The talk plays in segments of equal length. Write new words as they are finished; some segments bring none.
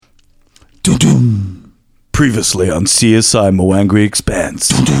Previously on CSI Moangry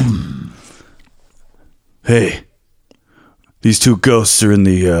Expanse. Hey, these two ghosts are in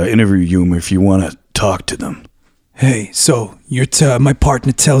the interview room if you want to talk to them. Hey, so my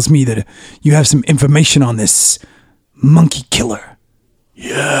partner tells me that you have some information on this monkey killer.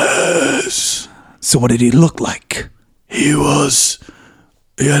 Yes. So what did he look like? He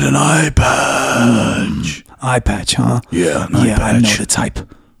had an eye patch. Eye patch, huh? Yeah, an eye patch. I know the type.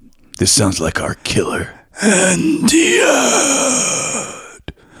 This sounds like our killer. And he had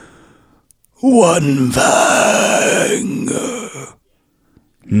one fang.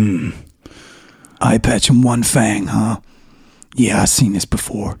 Eye patch and one fang, huh? Yeah, I've seen this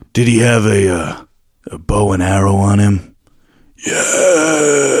before. Did he have a bow and arrow on him?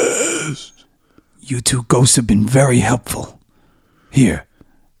 Yes. You two ghosts have been very helpful. Here,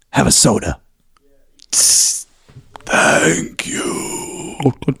 have a soda. Thank you.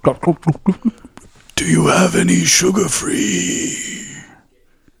 Do you have any sugar-free?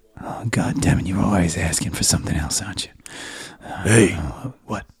 Oh, God damn it, you're always asking for something else, aren't you? Hey.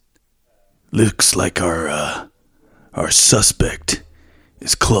 What? Looks like our suspect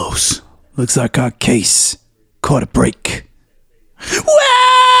is close. Looks like our case caught a break.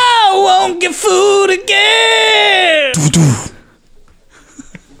 Wow! Won't get food again!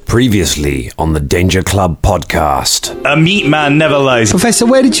 Previously on the Danger Club podcast. A meat man never lies. Professor,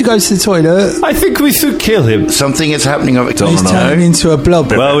 where did you go to the toilet? I think we should kill him. Something is happening over there. He's turning into a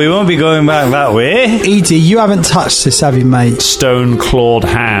blob. Well, we won't be going back that way. Edie, you haven't touched this, have you, mate? Stone-clawed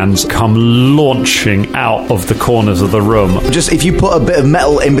hands come launching out of the corners of the room. Just if you put a bit of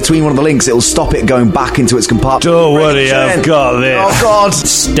metal in between one of the links, it'll stop it going back into its compartment. Don't worry, I've got this. Oh, God.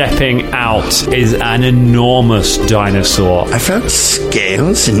 Stepping out is an enormous dinosaur. I found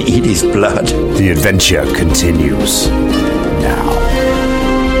scales in Edie's blood. The adventure continues now.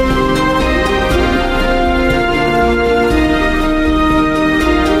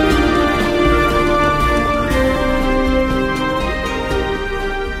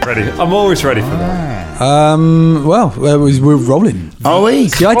 Ready. I'm always ready for that. We're rolling. Are we?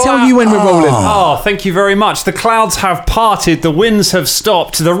 Did I tell you when we're rolling? Oh, thank you very much. The clouds have parted, the winds have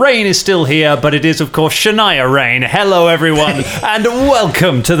stopped, the rain is still here, but it is, of course, Shania rain. Hello, everyone, and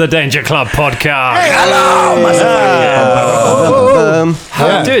welcome to the Danger Club podcast. Hello!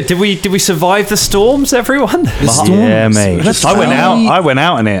 How do it? Did we survive the storms, everyone? The storms? Yeah, mate. I went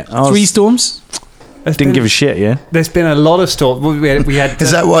out in it. Three storms? Didn't give a shit, yeah? There's been a lot of storms. We had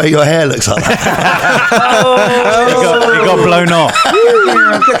Is that why your hair looks like that? It got blown off.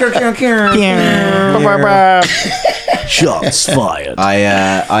 Shots fired.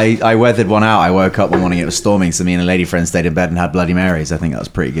 I weathered one out. I woke up one morning, it was storming, so me and a lady friend stayed in bed and had Bloody Marys. I think that was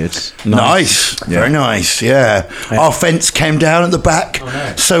pretty good. Nice. Very nice, yeah. Our fence came down at the back,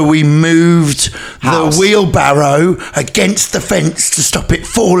 so we moved the wheelbarrow against the fence to stop it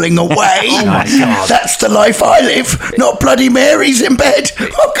falling away. Oh my God. That's the life I live, not Bloody Marys in bed.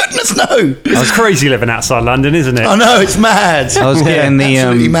 Oh, goodness, no. It's crazy living outside London, isn't it? I know, it's mad. I was getting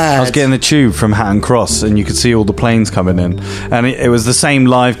Absolutely mad. I was getting the tube from Hatton Cross, and you could see all the planes coming in, and it was the same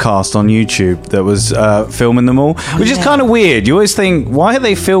live cast on YouTube that was filming them all, which is kind of weird. You always think, why are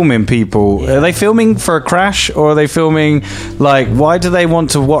they filming people? Are they filming for a crash, or are they filming why do they want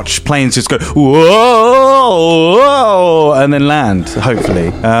to watch planes just go whoa, whoa and then land? Hopefully,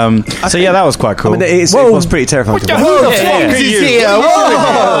 so yeah, that was quite cool. I mean, it was pretty terrifying. Who the fuck are you?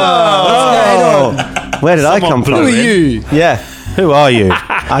 Where did I come from? Who are you? Yeah. Who are you?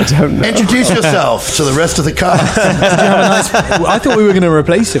 I don't know. Introduce yourself to the rest of the cast. I thought we were going to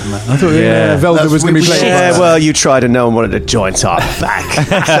replace him, man. I thought Velda was going to be playing. Yeah, well, you tried and no one wanted to join, so I'm back.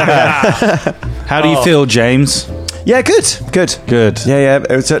 How do you feel, James? Yeah, good. Yeah.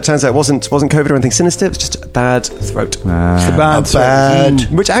 It turns out it wasn't COVID or anything sinister. It was just a bad throat. It's a bad throat.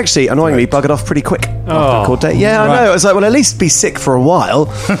 Which actually, annoyingly, buggered off pretty quick after the court date. Yeah, I know. It was like, well, at least be sick for a while.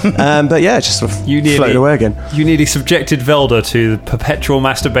 But yeah, just sort of floated away again. You nearly subjected Velda to perpetual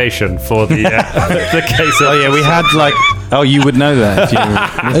masturbation for the case. Oh yeah, we had you would know that if you.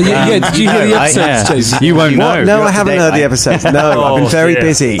 Did you hear the episodes, Jason? You won't know. No, I haven't heard the episodes. No, I've been very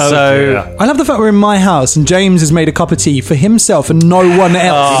busy. So I love the fact we're in my house and James has made a cup of tea for himself and no one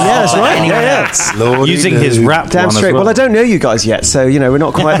else. Yeah, that's right. Yeah. Using his rap Damn one straight. as well. Well, I don't know you guys yet, so we're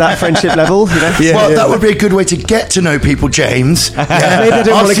not quite that friendship level. That would be a good way to get to know people, James. Maybe I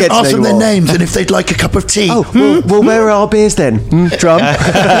don't want to get to know ask them you their all. names and if they'd like a cup of tea. Oh, well, where are our beers then? Drum.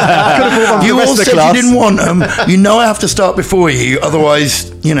 You all said you didn't want them. You know I have to start before you,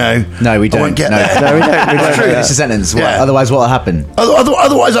 otherwise, No, we don't. I won't get there. No, we don't. That's true. It's a sentence. Yeah. Otherwise, what will happen?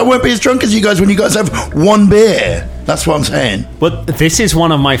 Otherwise, I won't be as drunk as you guys when you guys have one beer. That's what I'm saying. Well, this is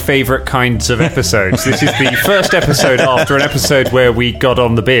one of my favourite kinds of episodes. This is the first episode after an episode where we got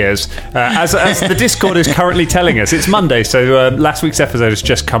on the beers. As the Discord is currently telling us, it's Monday, so last week's episode has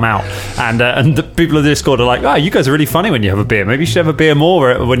just come out. And the people of the Discord are like, you guys are really funny when you have a beer. Maybe you should have a beer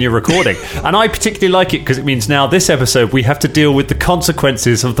more when you're recording. And I particularly like it because it means now this episode we have to deal with the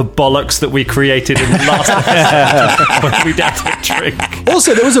consequences of the bollocks that we created in the last episode when we had to drink.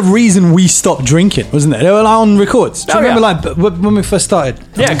 Also, there was a reason we stopped drinking, wasn't there? They were on records. Do you remember, like, when we first started?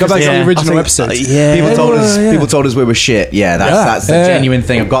 Yeah, go back to the original episodes. People told us we were shit. Yeah, that's the genuine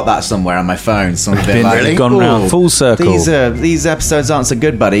thing. I've got that somewhere on my phone. Something been like, really? Gone round full circle. These episodes aren't so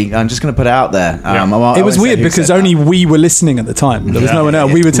good, buddy. I'm just going to put it out there. It was weird because only we were listening at the time. There was no one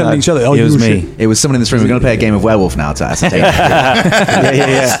else. We were telling each other, it was me. It was someone in this room. We're going to play a game of werewolf now to ascertain.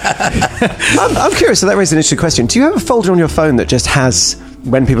 I'm curious, so that raises an interesting question. Do you have a folder on your phone that just has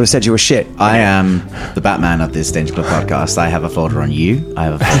when people have said you were shit? I am the Batman of this Danger Club podcast. I have a folder on you. I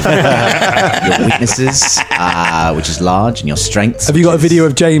have a folder on your weaknesses, which is large, and your strengths. Have you got a video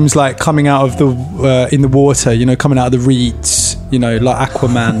of James like coming out of the in the water? You know, coming out of the reeds. You know, like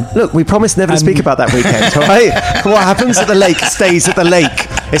Aquaman. Look, we promised never to speak about that weekend, all right? What happens at the lake stays at the lake,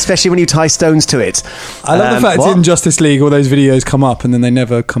 especially when you tie stones to it. I love the fact in Justice League all those videos come up and then they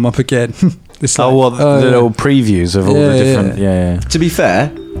never come up again. It's like, the little previews of all the different... To be fair,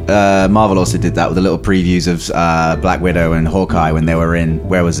 Marvel also did that with the little previews of Black Widow and Hawkeye when they were in,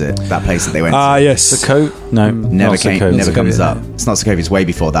 where was it? That place that they went to. Yes. Sokovia? No, never comes up. It's not Sokovia, it's way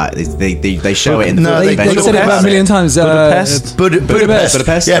before that. They show it in the they said it about a million times. Budapest.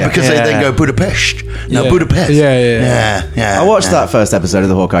 Budapest? Yeah, because they then go Budapest. No, Budapest. Yeah. I watched that first episode of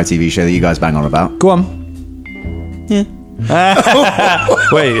the Hawkeye TV show that you guys bang on about. Go on. Yeah.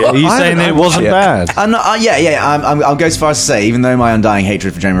 Wait, are you saying it wasn't bad? I'll go as far as to say, even though my undying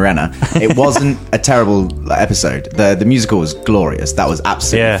hatred for Jeremy Renner, it wasn't a terrible episode. The musical was glorious. That was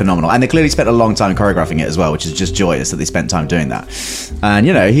absolutely phenomenal, and they clearly spent a long time choreographing it as well, which is just joyous that they spent time doing that. And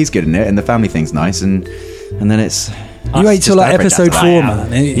he's good in it, and the family thing's nice, and then it's. You wait till like episode 4,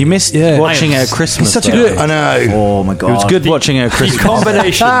 man. You missed watching it at Christmas. It's such a good. I know. Oh my god, it was good watching it at Christmas.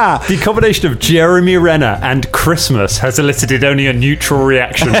 The combination of Jeremy Renner and Christmas has elicited only a neutral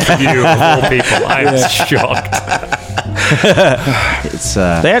reaction from you of all people. I'm shocked. It's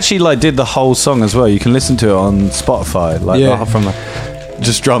they actually did the whole song as well. You can listen to it on Spotify, from the.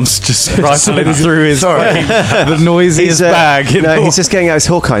 Just drums, just rifling through his the noisiest bag. He's just getting out his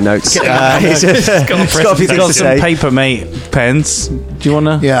Hawkeye notes. He's got a few things to some say. paper mate pens. Do you want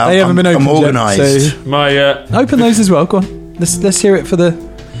to? Yeah, they haven't been opened I'm organised. So open those as well. Go on. Let's hear it for the.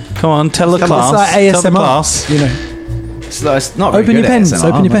 Come on, tell the class. It's like ASMR. Tell the class. It's not open your pens. ASMR,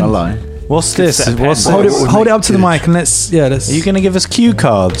 Open your pens. What's this? Hold it up to the mic and let's. Are you going to give us cue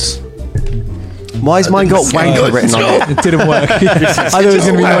cards? Why's mine got wanker written on it? It didn't work. I thought it was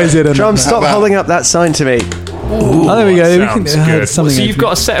going to be noisy. Drum, stop holding up that sign to me. There we go. Sounds good. So you've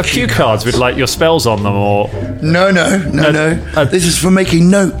got a set of cue cards with your spells on them, or no. This is for making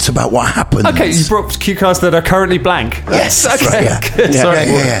notes about what happened. Okay, you brought cue cards that are currently blank. Yes. Okay. Right,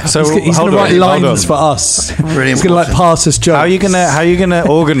 yeah. So he's going to write lines for us. Really he's going to pass us jokes. How are you gonna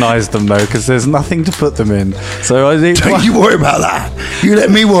organise them though? Because there's nothing to put them in. So I think don't you worry about that. You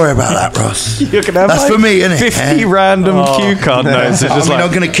let me worry about that, Ross. You're gonna have that's for me, isn't it? 50 random cue card notes. I'm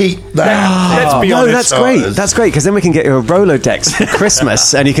not going to keep that. Let's be honest. That's great. That's great because then we can get you a Rolodex for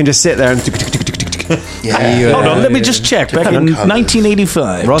Christmas, and you can just sit there and. Hold on, let me just check. Back in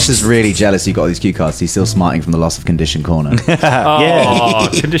 1985, Ross is really jealous you got all these cue cards. He's still smarting from the loss of Condition Corner.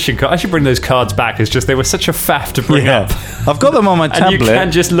 Condition card. I should bring those cards back. It's just they were such a faff to bring up. I've got them on my tablet. And you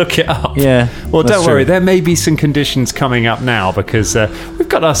can just look it up. Yeah. Well, don't worry. There may be some conditions coming up now because we've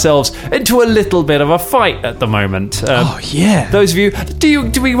got ourselves into a little bit of a fight at the moment. Those of you,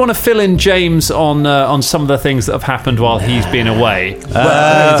 do we want to fill in James on some of the things that have happened while he's been away?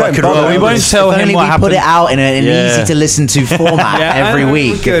 We won't tell him what happened. Put it out in an easy to listen to format every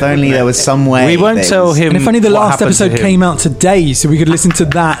week. If only there was some way. We won't tell him. And if only the last episode came out today, so we could listen to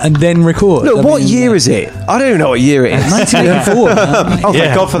that and then record. Look, what year is it? I don't even know what year it is. 1984. Oh,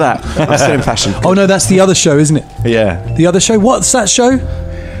 thank God for that. I'm still in fashion. Oh no, that's the other show, isn't it? Yeah. The other show. What's that show?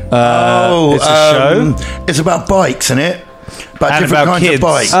 It's a show. It's about bikes, isn't it? About and different about kinds kids of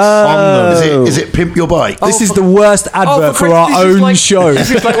bikes. on them. Is it Pimp Your Bike? This is the worst advert for our own show.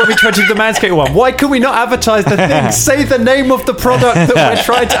 This is like when we tried to do the Manscaped one. Why can we not advertise the thing? Say the name of the product that we're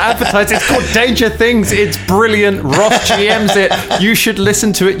trying to advertise. It's called Danger Things. It's brilliant. Ross GMs it. You should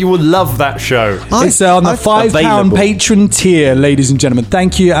listen to it. You will love that show. It's on the £5 patron tier, ladies and gentlemen.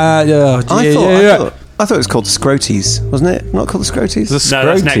 Thank you. I thought it was called the Scroties, wasn't it? Not called the Scroties? The Scroties. No,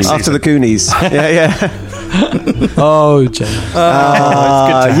 that's next after the Goonies. Yeah. Oh,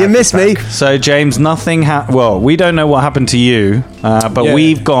 James. You missed me. So, James, nothing well, we don't know what happened to you, but Yeah.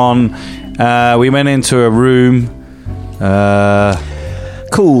 we've gone... we went into a room...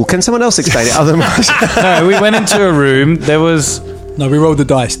 Cool. Can someone else explain it other than no, we went into a room. There was... No, we rolled the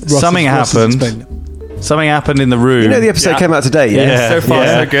dice. Something happened. explained it. Something happened in the room. You know the episode came out today, yeah? So far,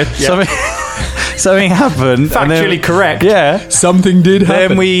 so good. Yeah. Something happened. Factually correct. Yeah. Something did happen.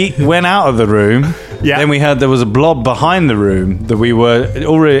 Then we went out of the room. Yeah. Then we heard there was a blob behind the room that we were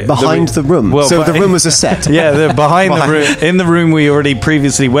already... Behind the room. Well, so the room was a set. Yeah, behind the room. In the room we already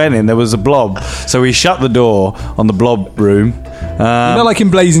previously went in, there was a blob. So we shut the door on the blob room. You know, like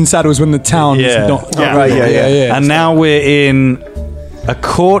in Blazing Saddles when the town Yeah. is not... Yeah. Right, yeah. And now we're in a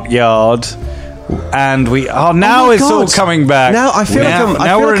courtyard, and we now my it's all God. coming back. Now I feel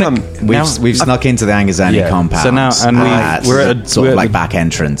We've snuck into the Angazani Yeah. compound. So now- and we're we're at at- sort we're of at like the- back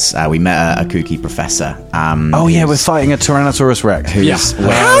entrance. We met a kooky professor. Oh yeah, we're fighting a Tyrannosaurus Rex. Yes.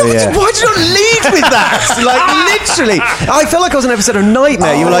 Why did you not lead with that? Like, literally. I felt like I was an episode of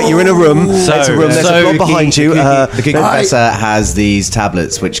Nightmare. You were like, you're in a room. There's a room. There's a blob behind you. The kooky professor has these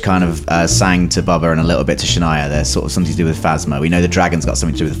tablets which kind of sang to Bubba and a little bit to Shania. They're sort of something to do with Phasma. We know the dragon's got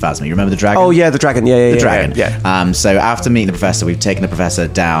something to do with Phasma. You remember the dragon? Oh, yeah, the dragon. Yeah. The dragon. Yeah. So after meeting the professor, we've taken the professor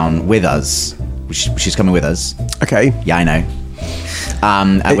down with us. She's coming with us. Okay. Yeah, I know.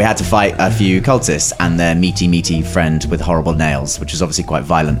 And we had to fight a few cultists and their meaty friend with horrible nails, which is obviously quite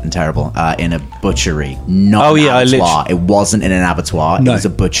violent and terrible, in a butchery. Not an abattoir. It wasn't in an abattoir. No. It was a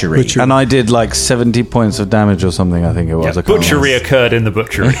butchery. And I did like 70 points of damage or something, I think it was. I can't Butchery remember. occurred in the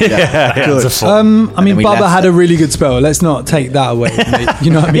butchery. Good. I mean, then we Bubba left had it. a really good spell. Let's not take that away, mate.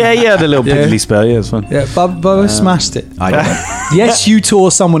 You know what I mean? Yeah, he had a little Yeah. piddly spell. Yeah, it's fun. Yeah, Bubba smashed it. I don't. Yes, you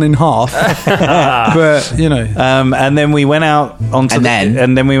tore someone in half, but, you know. And then we went out onto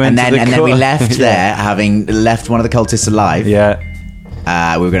And then we went to the and then we left there, having left one of the cultists alive. Yeah.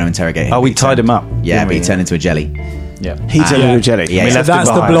 We were going to interrogate him. Oh, we tied him up. Yeah, didn't but we? he turned into a jelly. Yeah. He turned into a jelly. Yeah, We he left That's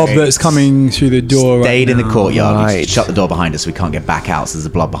it the behind. blob that's coming through the door. stayed in the courtyard. We Right. shut the door behind us. So we can't get back out. So there's a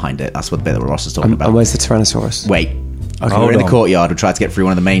blob behind it. That's what the bit that Ross was talking about. And where's the Tyrannosaurus? Wait. Okay, hold we're in the on. courtyard. We tried to get through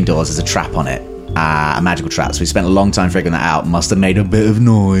one of the main doors. There's a trap on it. A magical trap. So we spent a long time figuring that out. Must have made a bit of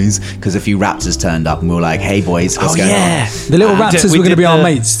noise because a few raptors turned up and we were like, "Hey boys, what's going on?" The little raptors we were going to did be our the-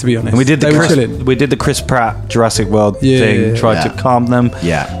 mates, to be honest. And we did the they were Chris, chilling. we did the Chris Pratt Jurassic World Yeah, thing. yeah, Tried to calm them.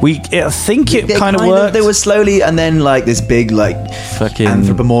 Yeah. I think it They kind of worked. They were slowly, and then like this big like Fucking-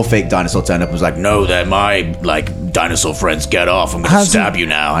 anthropomorphic dinosaur turned up and was like, "No, they're my like dinosaur friends. Get off! I'm going to Has he- stab you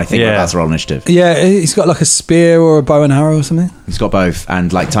now." I think Yeah. that's roll initiative. Yeah, he's got like a spear or a bow and arrow or something. He's got both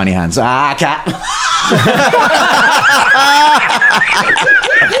and like tiny hands. Ah, cat.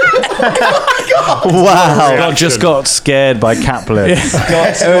 Wow. Scott just got scared by cat lips.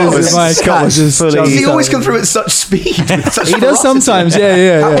 My cat was just fully- jumped He always up. comes through at such speed. With such He does sometimes,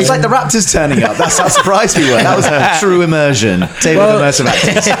 yeah. It's like the raptors turning up. That's how surprised we were. That was true immersion. Table of immersive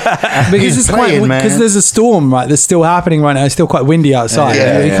actors. Because it's playing, man. because there's a storm, right? That's still happening right now. It's still quite windy outside.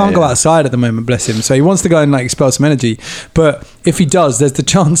 He can't go outside at the moment, bless him. So he wants to go and like expel some energy. But if he does, there's the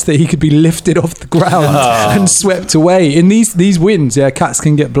chance that he could be lifted off the ground and swept away. In these winds, cats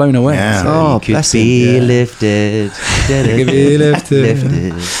can get blown away. Yeah. Oh, bless him. lifted. Could be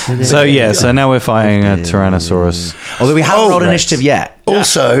lifted. So now we're fighting a Tyrannosaurus. Although we haven't rolled right. initiative yet.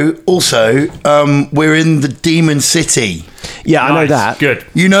 Also, we're in the Demon City. Yeah, I know Nice. that. Good.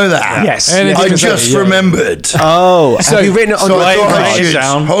 You know that? Yes. And I Demon just City, yeah. remembered. Oh, have you written it on So your I thought I card? should.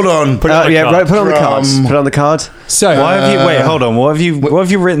 down. Hold on. Put it on the Yeah, card. right. Put it on the card. From- Put it on the card. So Why have you? Wait, hold on. What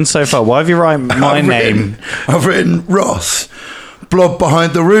have you written so far? Why have you written my name? I've written Ross, blob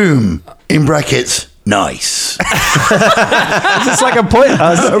behind the room, in brackets, nice. It's like a point.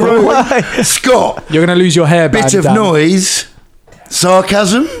 Scott, you're going to lose your hair. bit of noise,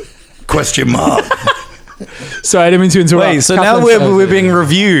 sarcasm, question mark. Sorry, I didn't mean to interrupt. Wait, so Kaplan now we're says- being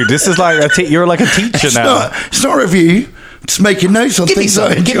reviewed. This is like you're like a teacher It's now. not a review. Just making notes on Give me things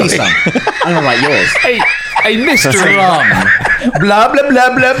I some. Give me enjoy. some. I don't like yours. A mystery. Blah blah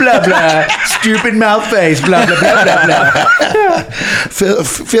blah blah blah blah. Stupid mouth face. Blah blah blah blah blah.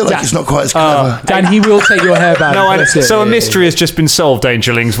 Feel like it's not quite as clever. Dan, he will take your hair back. No, That's it. so a mystery has just been solved,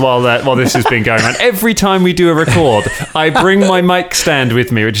 Angelings, while this has been going on. Every time we do a record, I bring my mic stand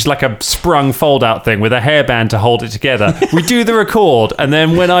with me, which is like a sprung fold-out thing with a hairband to hold it together. We do the record, and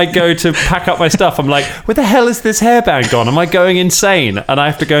then when I go to pack up my stuff, I'm like, where the hell is this hairband gone? Am I going insane? And I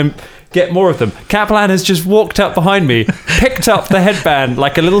have to go and get more of them. Kaplan has just walked up behind me, picked up the headband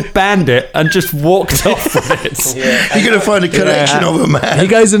like a little bandit, and just walked off with it. You're going to find a collection of them, man. he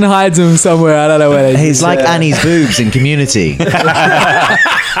goes and hides them somewhere. I don't know where. He's like Annie's boobs in Community.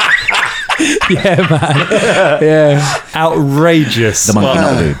 Yeah, man. Yeah. Outrageous. The monkey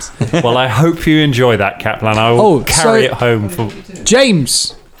nut boobs. Well, I hope you enjoy that, Kaplan. I will carry it home for...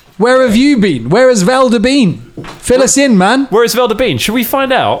 James, where have you been? Where has Velda been? Fill us in, man. Where has Velda been? Should we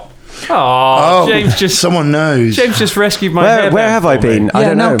find out? Oh, James just... Someone knows. James just rescued my hairband. Where have I been? I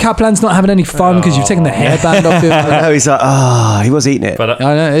don't know. Now Kaplan's not having any fun because you've taken the hairband off him. No, he's like, he was eating it. But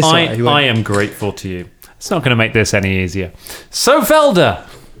I know, it's all right, he won't. I am grateful to you. It's not going to make this any easier. So, Velda,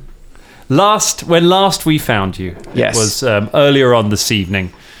 when last we found you, Yes. it was earlier on this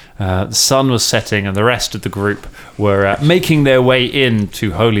evening. The sun was setting and the rest of the group were making their way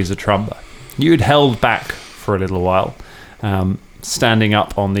into Holy Zatrumba. You'd held back for a little while, standing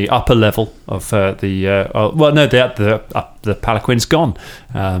up on the upper level of the Palanquin's gone,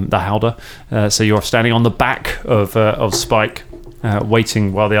 the Howdah. So you're standing on the back of Spike,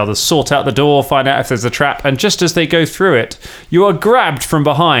 waiting while the others sort out the door, find out if there's a trap, and just as they go through it, you are grabbed from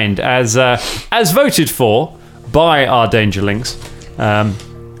behind as voted for by our Dangerlings.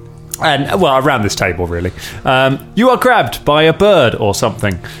 And, well, around this table, really. You are grabbed by a bird or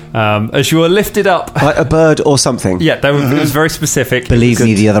something as you are lifted up. By a bird or something? Yeah, it was very specific. Believe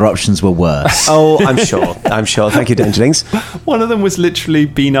me, the other options were worse. Oh, I'm sure. Thank you, Dangerlings. One of them was literally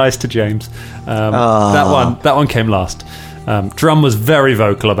be nice to James. That one came last. Drum was very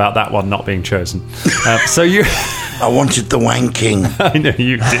vocal about that one not being chosen. So you... I wanted the wanking. I know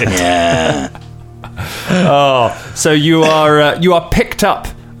you did. Yeah. So you are picked up.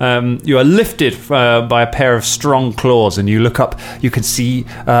 You are lifted by a pair of strong claws, and you look up. You can see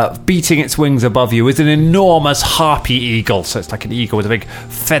beating its wings above you is an enormous harpy eagle. So it's like an eagle with a big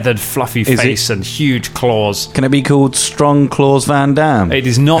feathered, fluffy face and huge claws. Can it be called Strong Claws Van Damme? It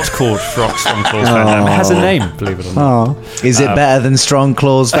is not called Strong Claws Van Damme. It has a name, believe it or not. Is it better than Strong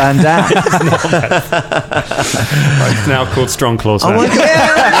Claws Van Damme? It's now called Strong Claws Van Damme.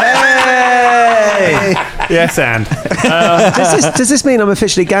 Yes, and Does this mean I'm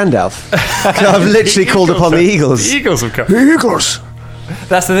officially Gandalf? I've literally called upon the Eagles. The Eagles have come. The Eagles.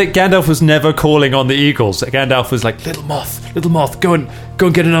 That's the thing. Gandalf was never calling on the Eagles. Gandalf was like, little moth, go and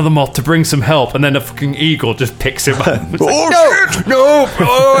get another moth to bring some help. And then a fucking eagle just picks him up. Shit! No,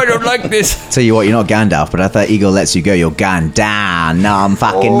 I don't like this. Tell you what, you're not Gandalf, but if that eagle lets you go, you're gone down. No, I'm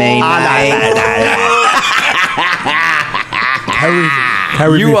fucking mean, mate.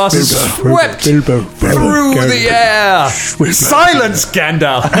 You are swept through the air. Silence,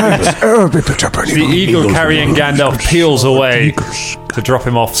 Gandalf. The eagle carrying Gandalf peels away to drop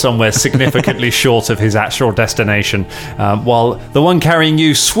him off somewhere significantly short of his actual destination, while the one carrying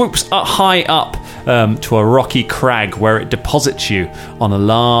you swoops up high up to a rocky crag where it deposits you on a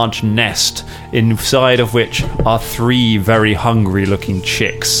large nest, inside of which are 3 very hungry-looking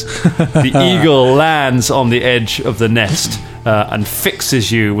chicks. The eagle lands on the edge of the nest and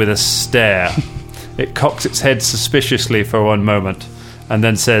fixes you with a stare. It cocks its head suspiciously for one moment and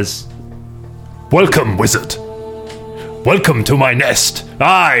then says, "Welcome, wizard. Welcome to my nest.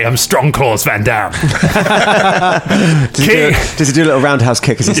 I am Strong Claws Van Damme." Does he do a little roundhouse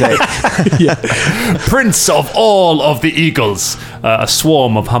kick as he says? Prince of all of the eagles. A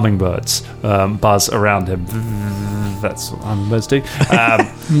swarm of hummingbirds buzz around him. That's what hummingbirds do.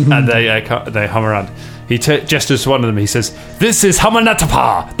 And they hum around. He gestures to one of them. He says, "This is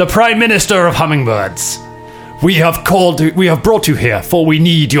Hamanatapa, the Prime Minister of Hummingbirds. We have brought you here, for we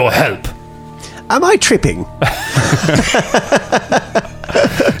need your help." Am I tripping?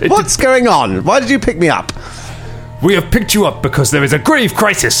 What's going on? Why did you pick me up? We have picked you up because there is a grave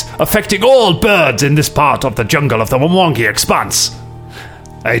crisis affecting all birds in this part of the jungle of the Mwangi Expanse.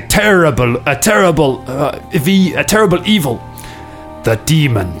 A terrible evil.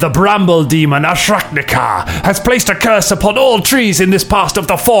 The bramble demon Ashraknika has placed a curse upon all trees in this part of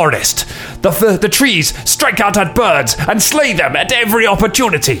the forest. The trees strike out at birds and slay them at every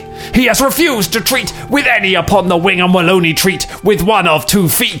opportunity. He has refused to treat with any upon the wing and will only treat with 1 of 2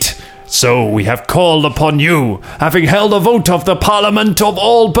 feet. So we have called upon you, having held a vote of the Parliament of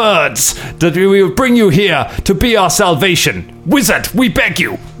all birds, that we will bring you here to be our salvation. Wizard, we beg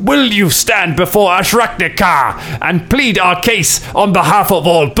you, will you stand before Ashraknika and plead our case on behalf of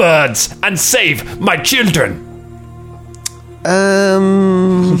all birds and save my children? I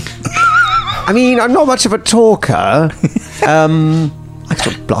mean, I'm not much of a talker. I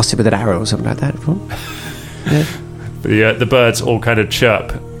could have blasted with an arrow or something like that. The birds all kind of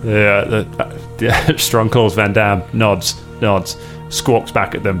chirp. The Strong Claws Van Damme nods, squawks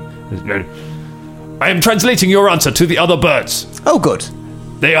back at them. I am translating your answer to the other birds. Oh, good.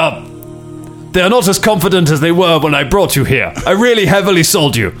 They are They're not as confident as they were when I brought you here. I really heavily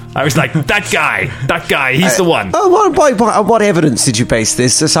sold you. I was like, that guy, he's the one. What evidence did you base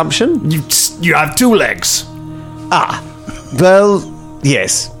this assumption? You have 2 legs. Well,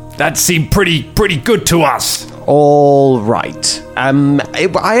 yes. That seemed pretty good to us. All right. I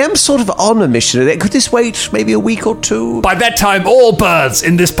am sort of on a mission. Could this wait maybe a week or 2? By that time, all birds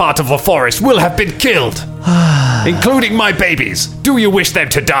in this part of the forest will have been killed, including my babies. Do you wish them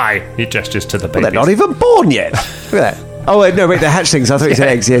to die? He gestures to the babies. Well, they're not even born yet. Look at that. Oh, wait, no, they're hatchlings. I thought you said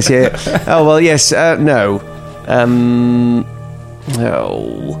eggs. Yes, yeah. Oh, well, yes, no.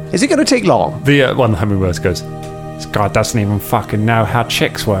 No. Is it going to take long? The one of the hummingbirds goes, this guy doesn't even fucking know how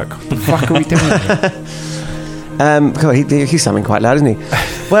chicks work. What the fuck are we doing here? God, he's sounding quite loud, isn't he?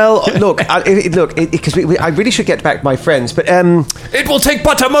 Well, look, because I really should get back to my friends, but it will take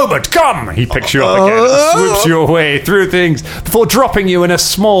but a moment. Come, he picks you up again, and swoops your way through things before dropping you in a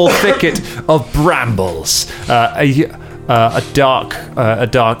small thicket of brambles. A dark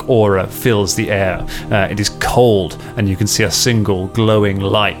aura fills the air. It is cold, and you can see a single glowing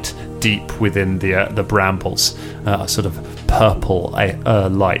light deep within the brambles, a sort of purple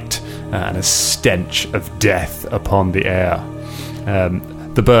light. And a stench of death upon the air.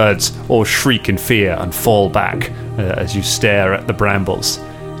 The birds all shriek in fear and fall back as you stare at the brambles.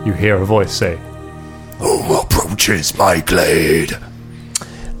 You hear a voice say, "Who approaches my glade?"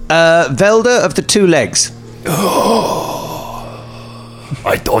 Velda of the 2 legs.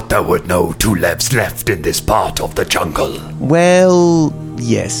 I thought there were no 2 legs left in this part of the jungle. Well,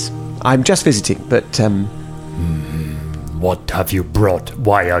 yes. I'm just visiting, but What have you brought?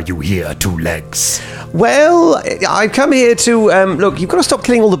 Why are you here, 2 legs? Well, I've come here to look. You've got to stop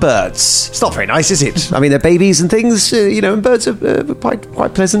killing all the birds. It's not very nice, is it? I mean, they're babies and things, and birds are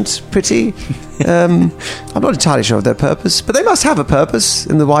quite pleasant, pretty. I'm not entirely sure of their purpose, but they must have a purpose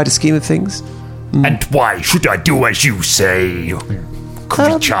in the wider scheme of things. And why should I do as you say,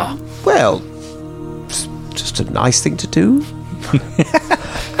 creature? Well, it's just a nice thing to do.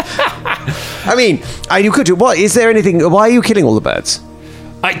 I mean, you could do what? Is there anything? Why are you killing all the birds?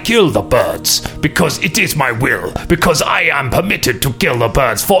 I kill the birds because it is my will, because I am permitted to kill the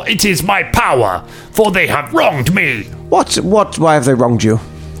birds, for it is my power, for they have wronged me. What? Why have they wronged you?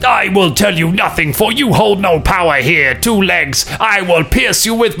 I will tell you nothing, for you hold no power here, 2 legs. I will pierce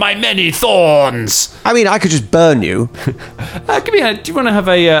you with my many thorns. I mean, I could just burn you. do you want to have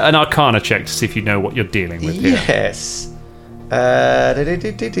an Arcana check to see if you know what you're dealing with here? Yes. Has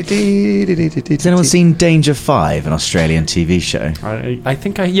anyone seen Danger 5, an Australian TV show? I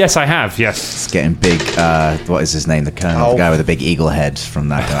think yes, I have. Yes, it's getting big. What is his name? The colonel, the guy with the big eagle head from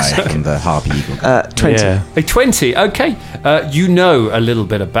that guy from the Harpy Eagle. 20. Yeah. A 20. Okay, you know a little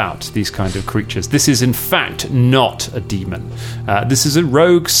bit about these kind of creatures. This is in fact not a demon. This is a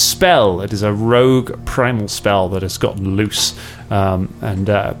rogue spell. It is a rogue primal spell that has gotten loose and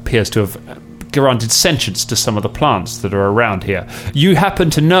appears to have granted sentience to some of the plants that are around here. You happen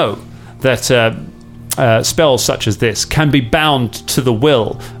to know that spells such as this can be bound to the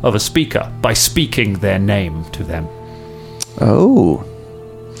will of a speaker by speaking their name to them. Oh.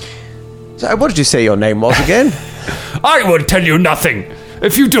 So what did you say your name was again? I will tell you nothing.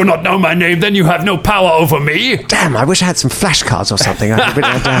 If you do not know my name, then you have no power over me. Damn, I wish I had some flashcards or something. I could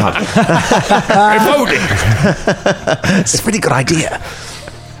write that down. It's a pretty good idea.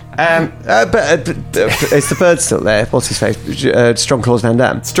 But is the bird still there? What's his face? Strongclaws Van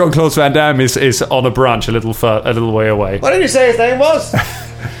Damme. Strongclaws Van Damme is on a branch a little way away. What did you say his name was?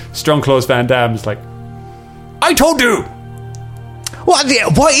 Strongclaws Van Damme is like, I told you. What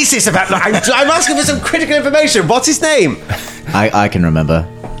is this about? I'm asking for some critical information. What's his name? I can remember.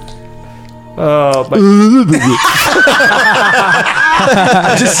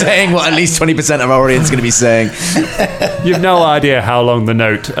 I'm just saying what at least 20% of our audience is going to be saying. You've no idea how long the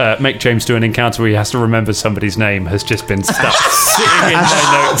note make James do an encounter where he has to remember somebody's name has just been stuck sitting in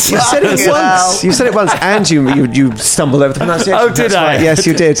my notes. You said it once. You said it once, and you stumbled over the pronunciation. Oh, did I? Right. Yes,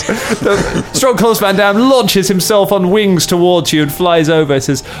 you did. Strongclaws Van Damme launches himself on wings towards you and flies over.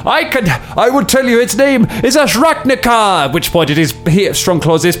 Says, I would tell you its name is Ashraknika. At which point it is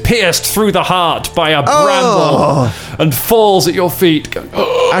Strongclaws is pierced through the heart by a bramble and falls at your feet. Going,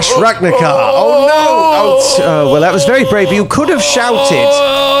 Ashraknika. Oh no! Well, that was very brave. You could have shouted.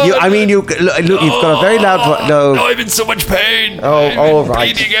 You've got a very loud voice. No, I'm in so much pain. All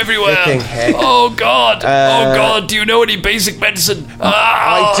right. Bleeding everywhere. Oh God! Do you know any basic medicine?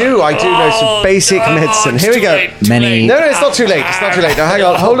 I do know some basic medicine. Here we go. Many. No, it's not too late. It's not too late. Now, hang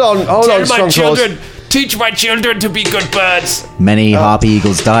on. Hold on, Strongclaws. Teach my children to be good birds. Many harpy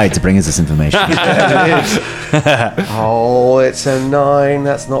eagles died to bring us this information. Oh, it's a 9.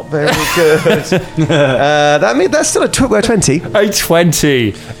 That's not very good. That's still a 20. A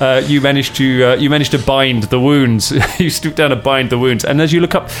 20. You managed to bind the wounds. You stoop down and bind the wounds, and as you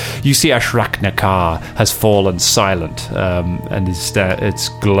look up, you see Ashrachnikar has fallen silent, and it's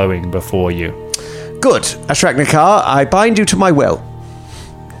glowing before you. Good, Ashrachnikar, I bind you to my will.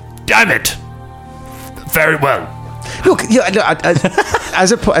 Damn it. Very well. Look,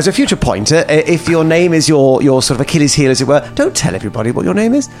 as a future pointer, if your name is your sort of Achilles heel, as it were, don't tell everybody what your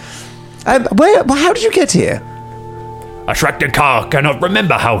name is. How did you get here? Ashrachnikar cannot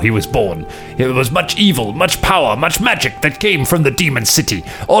remember how he was born. It was much evil, much power, much magic that came from the demon city.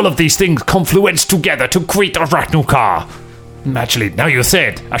 All of these things confluenced together to create Ashrachnikar. Actually, now you say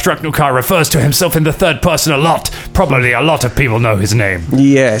it, Ashrachnikar refers to himself in the third person a lot. Probably a lot of people know his name.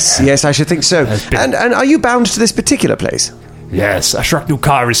 Yes, I should think so. And are you bound to this particular place? Yes,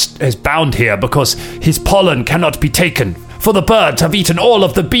 Ashrachnikar is bound here because his pollen cannot be taken. For the birds have eaten all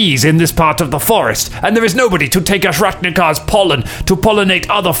of the bees in this part of the forest, and there is nobody to take Ashrachnikar's pollen to pollinate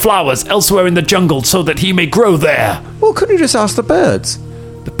other flowers elsewhere in the jungle so that he may grow there. Well, couldn't you just ask the birds?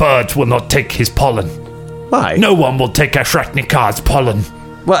 The birds will not take his pollen. Why? No one will take Ashrachnikar's pollen.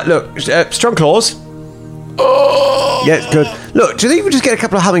 Well, look, strong claws. Oh! Yes, good. Look, do you think we could just get a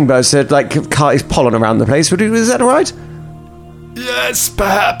couple of hummingbirds to, cart his pollen around the place? Is that all right? Yes,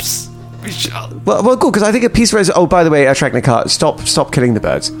 perhaps. We shall. Well, good, because I think a piece of... Oh, by the way, Ashrachnikar, stop killing the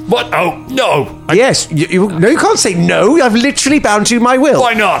birds. What? Oh, no. Yes, you can't say no. I've literally bound you my will.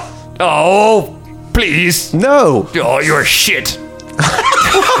 Why not? Oh, please. No. Oh, you're shit.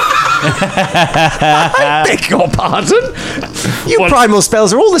 I beg your pardon? You primal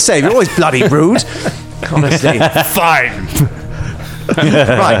spells are all the same. You're always bloody rude. Honestly. Fine.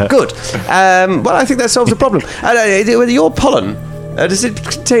 Right, good. Well, I think that solves the problem. With your pollen, does it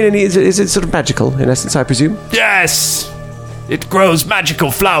contain any... Is it sort of magical, in essence, I presume? Yes. It grows magical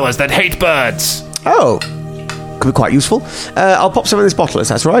flowers that hate birds. Oh. Could be quite useful. I'll pop some in this bottle, if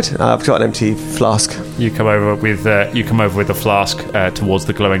that's right. I've got an empty flask. You come over with a flask towards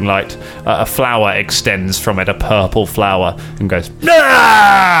the glowing light. A flower extends from it, a purple flower, and goes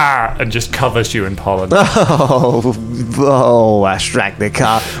 "Ah!" and just covers you in pollen. Oh,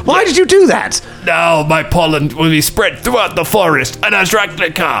 Ashrachnikar. Why did you do that? Now my pollen will be spread throughout the forest, and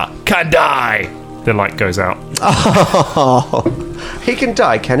Ashrachnikar can die. The light goes out. Oh, he can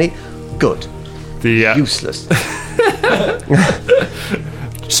die, can he? Good. Useless.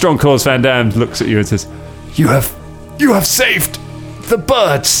 Strong Claws Van Damme looks at you and says, You have saved the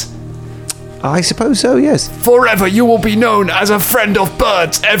birds. I suppose so, yes. Forever you will be known as a friend of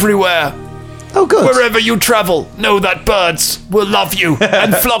birds everywhere. Oh, good. Wherever you travel, know that birds will love you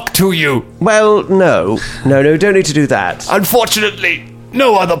and flock to you. Well, no, don't need to do that. Unfortunately,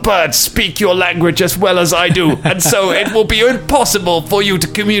 no other birds speak your language as well as I do, and so it will be impossible for you to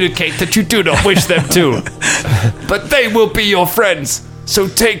communicate that you do not wish them to. But they will be your friends, so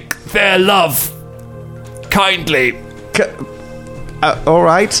take their love kindly. All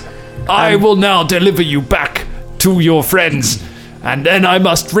right. I will now deliver you back to your friends, and then I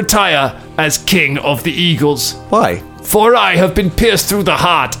must retire as King of the Eagles. Why? For I have been pierced through the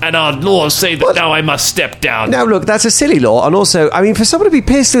heart, and our laws say that now I must step down. Now, look, that's a silly law, and also, I mean, for someone to be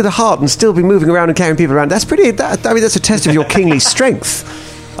pierced through the heart and still be moving around and carrying people around, that's a test of your kingly strength.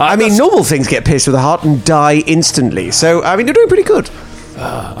 Normal things get pierced through the heart and die instantly, so, I mean, you're doing pretty good.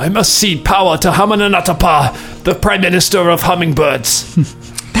 I must cede power to Hamananatapa, the Prime Minister of Hummingbirds.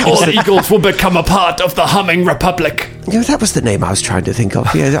 All eagles will become a part of the Humming Republic. That was the name I was trying to think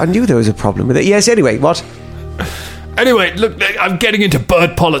of. Yeah, I knew there was a problem with it. Yes, anyway, what? Anyway, look, I'm getting into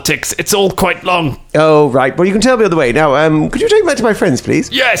bird politics. It's all quite long. Oh, right. Well, you can tell me on the way. Now, could you take me back to my friends,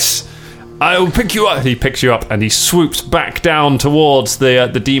 please? Yes! I will pick you up. He picks you up and he swoops back down towards the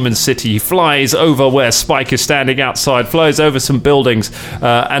demon city. He flies over where Spike is standing outside, flies over some buildings,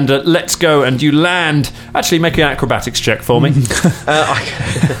 and lets go, and you land. Actually, make an acrobatics check for me.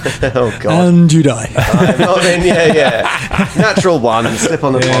 Oh, God. And you die. Yeah. Natural 1. Slip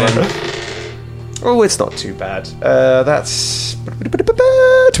on the pollen. Oh, it's not too bad. That's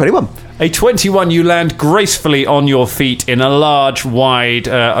 21. A 21, you land gracefully on your feet in a large, wide,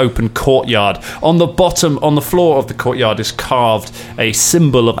 open courtyard. On the floor of the courtyard is carved a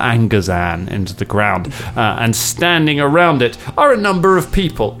symbol of Angazan into the ground. And standing around it are a number of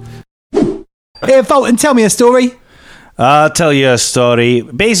people. Here, Fulton, tell me a story. I'll tell you a story.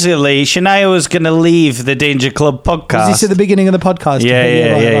 Basically, Shania was going to leave the Danger Club podcast. Was this at the beginning of the podcast?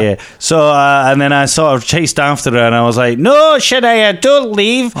 Yeah. So, and then I sort of chased after her and I was like, no, Shania, don't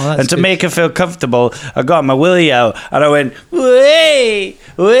leave. And to make her feel comfortable, I got my willy out and I went, way.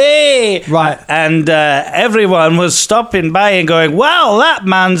 Right. And everyone was stopping by and going, wow, that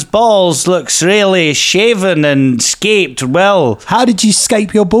man's balls looks really shaven and scaped well. How did you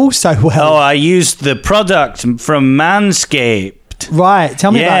scape your balls so well? Oh, I used the product from Manscaped. Right,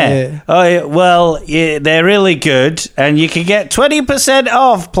 tell me about it. Oh, well, they're really good, and you can get 20%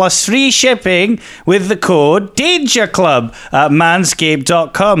 off plus free shipping with the code DANGERCLUB at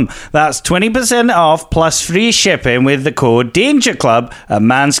manscaped.com. That's 20% off plus free shipping with the code DANGERCLUB at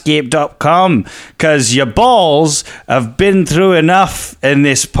manscaped.com, because your balls have been through enough in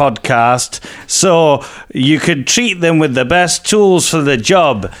this podcast, so you could treat them with the best tools for the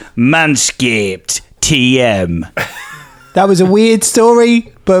job. Manscaped TM. That was a weird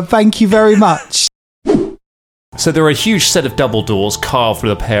story, but thank you very much. So there are a huge set of double doors carved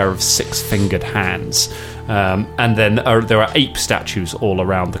with a pair of six-fingered hands. And then there are ape statues all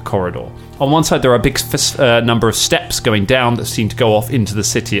around the corridor. On one side, there are a big number of steps going down that seem to go off into the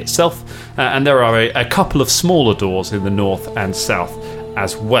city itself. And there are a couple of smaller doors in the north and south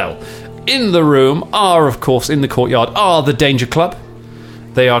as well. In the room are, of course, in the courtyard, are the Danger Club.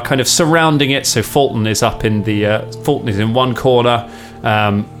 They are kind of surrounding it, so Fulton is Fulton is in one corner,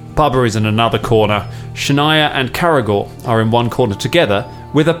 Bubba is in another corner, Shania and Caragor are in one corner together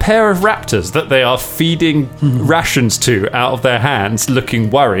with a pair of raptors that they are feeding rations to out of their hands, looking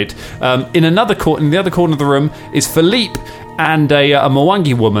worried. In the other corner of the room is Philippe and a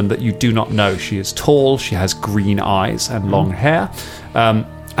Mwangi woman that you do not know. She is tall, she has green eyes and long hair.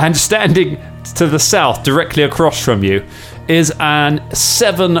 And standing to the south, directly across from you, is an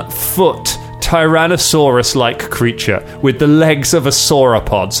 7-foot Tyrannosaurus-like creature with the legs of a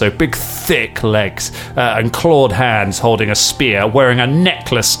sauropod, so big, thick legs, and clawed hands holding a spear, wearing a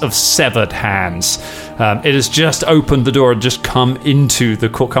necklace of severed hands. It has just opened the door and just come out into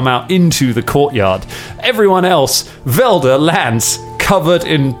the courtyard. Everyone else, Velda lands covered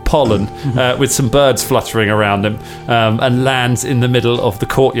in pollen, with some birds fluttering around him, and lands in the middle of the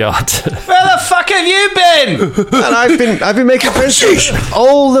courtyard. Where the fuck have you been? And I've been making friends to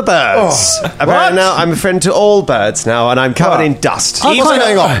all the birds. Apparently now I'm a friend to all birds now, and I'm covered in dust. What's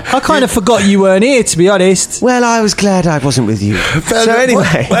going on? I kind of forgot you weren't here, to be honest. Well, I was glad I wasn't with you. So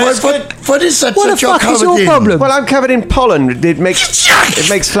anyway, what is that? What the fuck is your problem? Well, I'm covered in pollen. It makes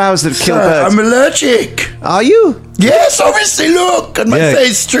flowers that kill birds. I'm allergic. Are you? Yes, obviously. Look, and my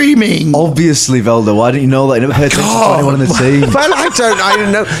face streaming. Obviously, Velda. Why didn't you know that? You never paid attention to anyone in the team. Well, I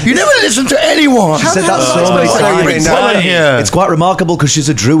don't know. You never listen to anyone. She said that so many times. It's quite remarkable because she's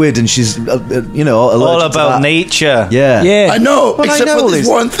a druid and she's, all about nature. Yeah. I know, Well, except I know for this this.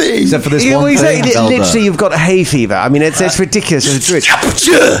 one thing. Except for this one thing, Velda. Literally, you've got hay fever. I mean, it's ridiculous as a druid.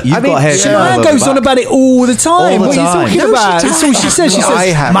 You've got hair. Shania goes on about it all the time. All the What time. are you talking No, about? she That's all she says. She I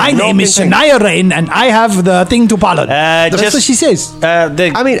says, have my not name is been Shania Rain and I have the thing to pollen. That's what she says.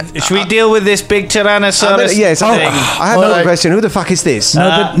 Should we deal with this big Tyrannosaurus Yes. thing? I have another question. Who the fuck is this?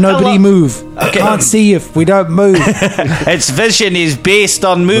 Nobody move. I can't see if we don't move. Its vision is based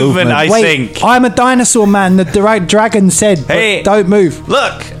on movement. I think. I'm a dinosaur man. The dragon said, Hey. don't move.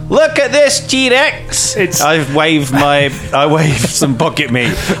 Look at this T-Rex. I wave some pocket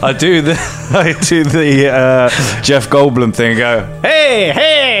meat. I do the Jeff Goldblum thing and go, hey,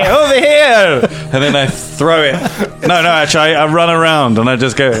 over here. And then I throw it. No, actually, I run around and I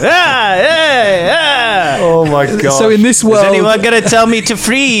just go, Oh my god. So in this world, is anyone going to tell me to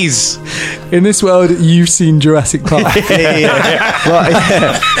freeze? in this world, you've seen Jurassic Park.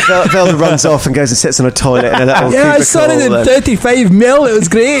 Velda runs off and goes and sits on a toilet in a little Yeah, I saw it in cubicle. 35 mil. It was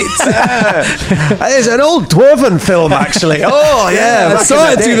great. It's an old dwarven film, actually. Oh, yeah. I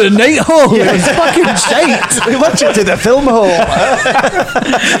saw it through the night hall. It was fucking shite. We watched it to the film hall.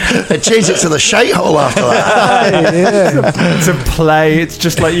 They changed it to the shite hole after that. To play, it's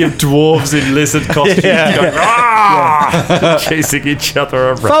just like you have dwarves in lizard costumes going, chasing each other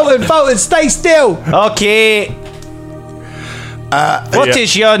around. Fulton, stay still. Okay. What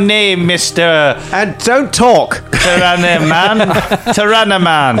is your name, Mr. And don't talk.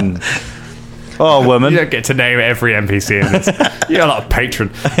 Tyrannoman. Oh, woman. You don't get to name every NPC in this. You're not a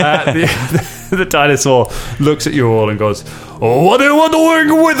patron. The dinosaur looks at you all and goes, "Oh, what are you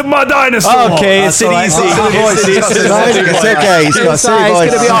doing with my dinosaur?" Okay, it's an easy. It's okay. He's got a silly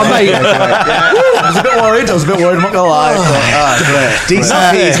voice. It's going to be our mate. I was a bit worried. I'm not gonna lie.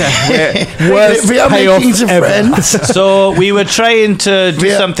 Decent Worst we are payoff making some ever. friends. So we were trying to do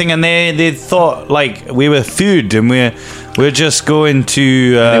something, and they thought like we were food, and we're just going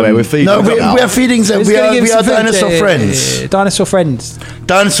to. Anyway, we're feeding. No, we are feeding them. It's We gonna are give some food, dinosaur friends. Dinosaur friends.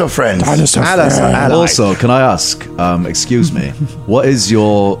 Dinosaur friends. Also, can I ask? Excuse me. What is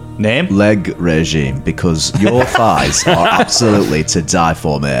your Name? leg regime? Because your thighs are absolutely to die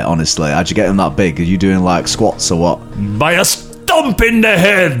for, mate. Honestly, how'd you get them that big? Are you doing like squats or what? By a stomp in the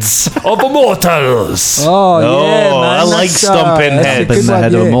heads of mortals. Oh, yeah, man. I like That's, stomping that's a heads. good In the one,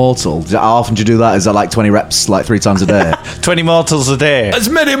 head of a yeah. mortal. How often do you do that? Is that like 20 reps, like 3 times a day? 20 mortals a day. As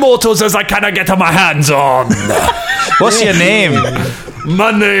many mortals as I can get my hands on. What's your name?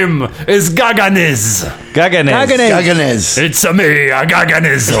 My name is Gaganiz. Gaganes. Gaganez. It's me, a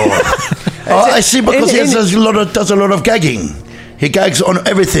Gaganiz. Oh, I see, because he does a lot of gagging. He gags on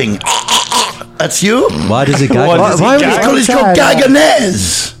everything. That's you? Why does it gag? Why would Because he's called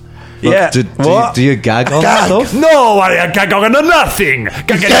Gaganez. Yeah. Do you gag on Gag. stuff? No, I gag on nothing.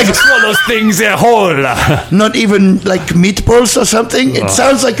 Gaganiz swallows things whole. Not even like meatballs or something? It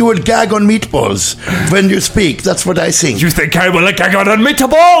sounds like you would gag on meatballs when you speak. That's what I think. You think I will gag on a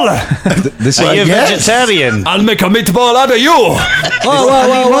meatball? This Are you yes. vegetarian? I'll make a meatball out of you.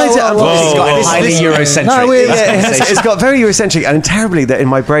 Why is it? It's got This- highly Eurocentric. No, it's got very Eurocentric, and terribly that in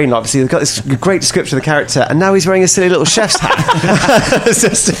my brain, obviously, they've got this great description of the character, and now he's wearing a silly little chef's hat. It's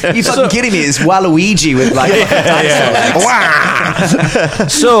just, You fucking kidding me? It's Waluigi with like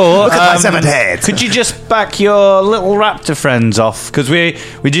So, Look at my severed head. could you just back your little raptor friends off? Because we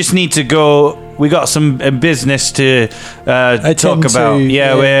just need to go. We got some business to talk about. to,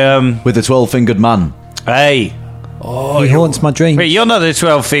 Yeah, yeah. with the 12-fingered man. Hey. He haunts my dreams. Wait, you're not the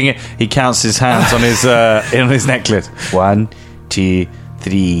 12 finger. He counts his hands on his necklace. 1, 2,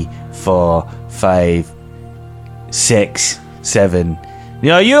 3, 4, 5, 6, 7.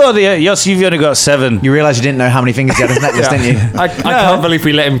 Yeah, you've only got 7. You realise you didn't know how many fingers he had on his necklace, didn't you? I can't believe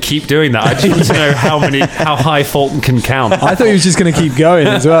we let him keep doing that. I just want to know how high Fulton can count. I thought he was just going to keep going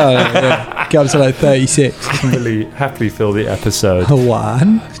as well. Yeah. Get up to like 36. Happily fill the episode.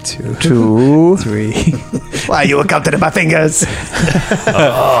 1, 2, 3. why you were counting my fingers?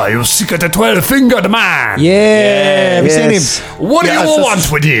 Oh, you sick of the 12-fingered man. Yeah, have you seen him? Yes. What do Yeah, you so-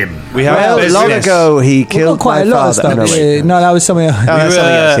 want with him? We have Well, business. long ago he We've killed got quite my a lot of father. stuff. No, wait. No, that was something else. that's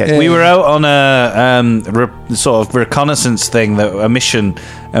something else, yeah. We were out on a sort of reconnaissance thing, a mission,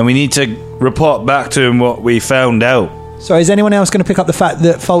 and we need to report back to him what we found out. So is anyone else going to pick up the fact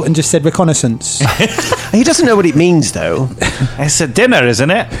that Fulton just said reconnaissance? He doesn't know what it means, though. It's a dinner, isn't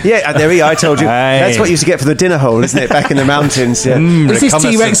it? Yeah, there we go. I told you. Aye. That's what you used to get for the dinner hole, isn't it? Back in the mountains. Yeah. Is this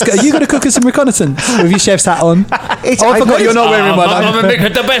T-Rex? Are you going to cook us some reconnaissance with your chef's hat on? It's- I forgot you're not wearing one. I'm going to make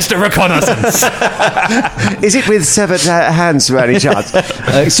it the best of reconnaissance. Is it with severed hands, by any chance?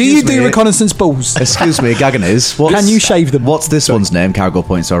 Do you do reconnaissance balls? Excuse me, Gaganiz. Can you shave them? What's this one's name? Cargo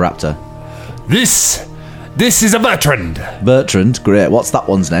points or raptor? This is a Bertrand. Bertrand. Great. What's that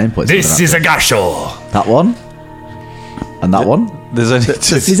one's name? Points This to is a Gasho. that one. And that one. There's only 2.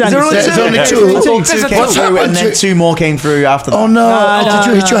 Is that There's only 2. Two came through, and then 2 more came through after that. Oh no! Did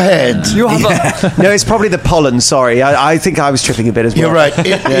you hit your head? You have No, it's probably the pollen. Sorry, I think I was tripping a bit as well. You're right.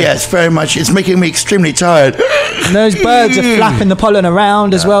 Yes, very much. It's making me extremely tired. And those birds are flapping the pollen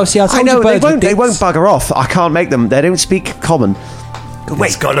around as well. See, I I told know you they birds were won't. They dicks. won't bugger off. I can't make them. They don't speak common.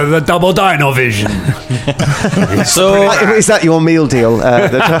 Wait, got the double dino vision. So Is that your meal deal?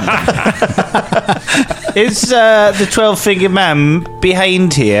 is the 12-fingered man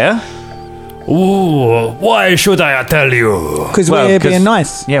behind here? Ooh, why should I tell you? Because we're being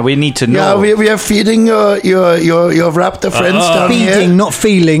nice. Yeah, we need to know. Yeah, we are feeding your raptor friends down here. Feeding, not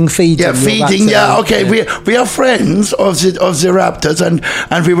feeling, feeding. Yeah, feeding. Yeah, okay. We are friends of the raptors, and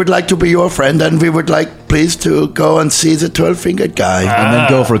we would like to be your friend, and we would like please to go and see the 12-fingered guy. And then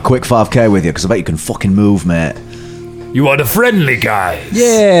go for a quick 5k with you, because I bet you can fucking move, mate. You are the friendly guy.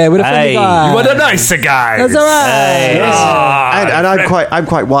 Yeah, with a friendly Hey. guy. You are the nicer guy. That's all right. and I'm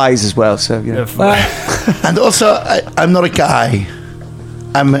quite wise as well. So you know. And also, I'm not a guy.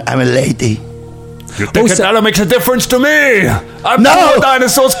 I'm a lady. You think that makes a difference to me? I'm No. two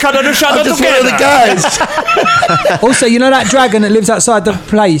dinosaurs cut in a shadow I'm just one of together. the guys. Also, you know that dragon that lives outside the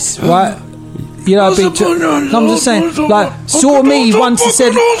place, right? You know, I'm just saying, like, saw me once and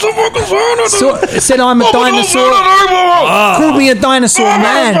said I'm a dinosaur. Called me a dinosaur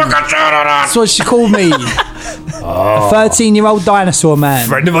man. That's what she called me. A 13-year-old dinosaur man.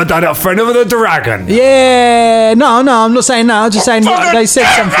 Friend of the dragon. Yeah. No, I'm not saying that. I'm just saying they said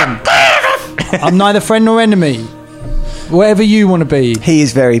something. I'm neither friend nor enemy. Whatever you want to be. He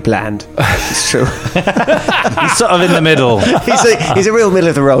is very bland. It's true. He's sort of in the middle. He's a real middle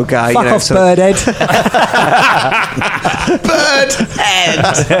of the road guy. Fuck off, Birdhead.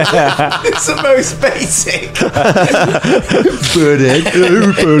 Birdhead. It's the most basic. Birdhead.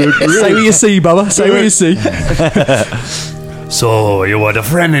 Say what you see, Bubba. Say what you see. So, you were the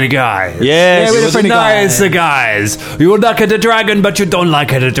friendly guy. Yes. we're the friendly Nice guys. You like the dragon, but you don't like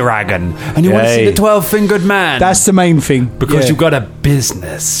the dragon. And you want to see the 12-fingered man. That's the main thing. because you got a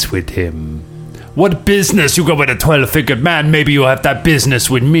business with him. What business you got with a 12-fingered man? Maybe you have that business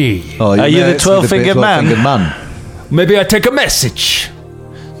with me. Are you the 12-fingered man? Maybe I take a message.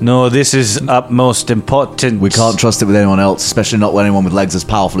 No, this is utmost important. We can't trust it with anyone else, especially not with anyone with legs as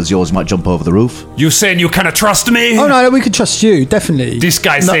powerful as yours who might jump over the roof. You saying you cannot trust me? Oh no, we can trust you, definitely. This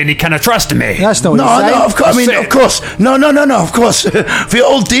guy's saying he cannot trust me. That's not what you're saying. No, of course. I mean, of course. No, of course. We're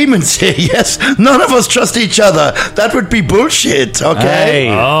all demons here, yes. None of us trust each other. That would be bullshit, okay? Hey.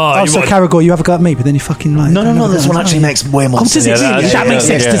 Oh, so Caragor, you have a go at me, but then you fucking like. No, this one actually makes way more sense. Does it? That makes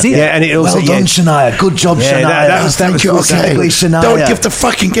sense, does it? Yeah, and it also... Well done, Shania. Good job, Shania. Thank you. Okay. Shania. Don't give the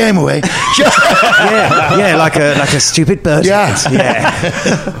fucking game away. yeah, like a stupid bird. Yeah.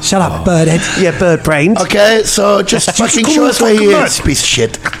 Shut up, Birdhead. Yeah, bird brained. Okay, so just fucking show us where he is, piece of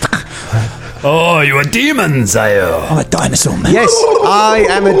shit. Oh, you are demons, are you? I'm a dinosaur man. Yes, I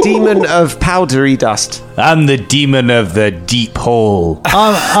am a demon of powdery dust. I'm the demon of the deep hole.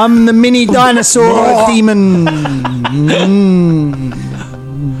 I'm the mini dinosaur demon.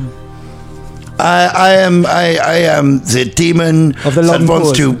 I am the demon Of the long that wants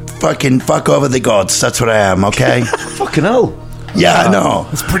pause. to fucking fuck over the gods. That's what I am, okay? Fucking hell. Yeah, I know.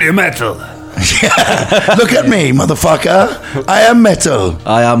 It's pretty metal. Look at me, motherfucker. I am metal.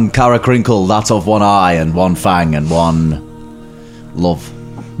 I am Cara Crinkle, that of one eye and one fang and one love.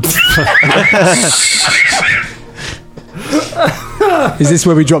 Is this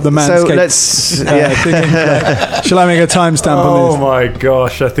where we drop the manscape? So let's... Shall I make a timestamp on Oh this? my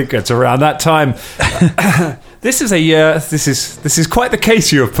gosh! I think it's around that time. This is this is quite the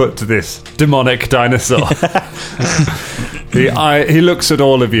case you have put to this demonic dinosaur. He looks at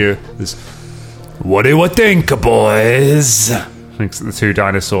all of you. What do you think, boys? Looks at the two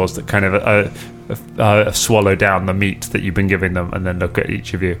dinosaurs that kind of swallow down the meat that you've been giving them, and then look at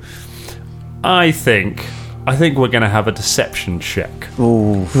each of you. I think we're going to have a deception check.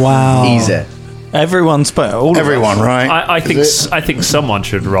 Wow. Easy. Everyone's Everyone, right? I think someone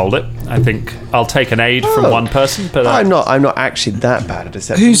should roll it. I think I'll take an aid from one person, but I'm not actually that bad at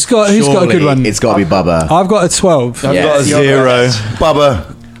deception. Who's got a good one? It's got to be Bubba. I've got a 12. I've got a 0.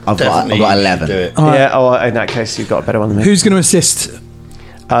 Bubba. I've got 11. Do it. Yeah, in that case, you've got a better one than me. Who's going to assist?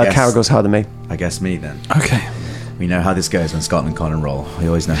 Caragor's harder than me. I guess me then. Okay. We know how this goes when Scott and Colin roll. We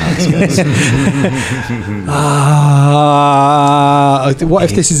always know how this goes. What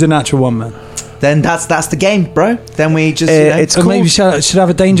if this is a natural one, man? Then that's the game, bro. Then we just it's Or cool. maybe should have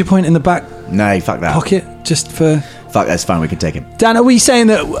a danger point in the back no, fuck that. pocket just for... Fuck, that's fine. We can take him. Dan, are we saying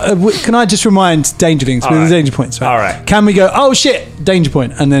that... can I just remind Dangerlings with right. the danger points? Right? All right. Can we go, oh shit, danger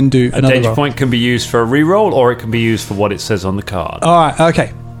point, and then do a another danger roll? point can be used for a reroll, or it can be used for what it says on the card. All right,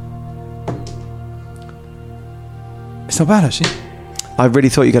 okay. It's not bad, actually. I really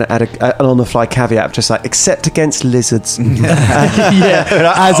thought you were going to add an on-the-fly caveat, just like, except against lizards.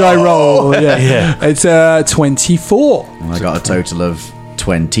 Yeah, as I roll. Yeah. It's 24. I got a total of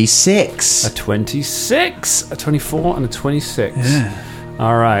 26. A 26, a 24, and a 26. Yeah.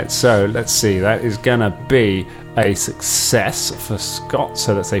 All right, so let's see. That is going to be a success for Scott.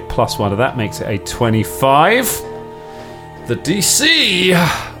 So let's say +1 to that makes it a 25. The DC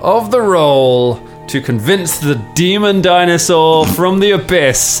of the roll to convince the demon dinosaur from the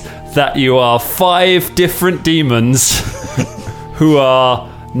abyss that you are 5 different demons who are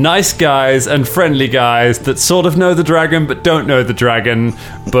nice guys and friendly guys that sort of know the dragon but don't know the dragon,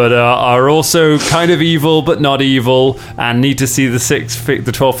 but are also kind of evil but not evil, and need to see the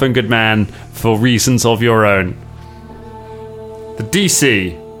 12-fingered man for reasons of your own. The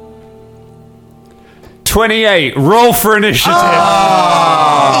DC 28. Roll for initiative.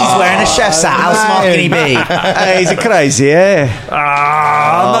 He's wearing a chef's hat. How smart can he be? He's a crazy, yeah.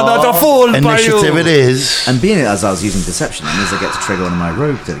 Not a fool by Initiative you. it is. And being it as I was using deception, that means I get to trigger one of my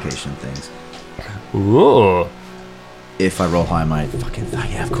rogue dedication things. Ooh. If I roll high, my fucking... Oh,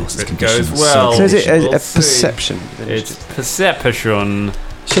 yeah, of course. It's It conditions. goes well. So is it We'll a see. perception? It's perception.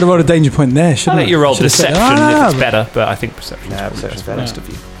 Should have rolled a danger point there, I'll shouldn't I? let you roll Should have said- deception if it's better, but I think perception is perception's for better. most of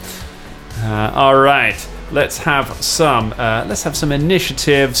you. All right. let's have some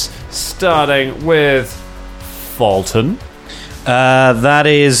initiatives, starting with Fulton. That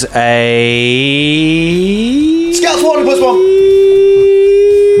is a Scouts 1 plus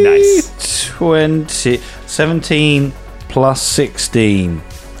 1. Nice. 17 plus 16.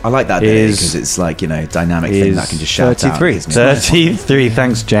 I like that because it's like, dynamic thing that I can just shout 33. out. 33.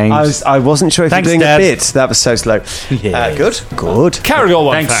 Thanks, James. I wasn't sure if Thanks, you're doing Dad. a bit. That was so slow. Yeah. Good. Carry on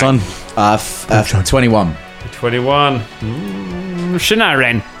one Thanks, thing. son. 21. 21.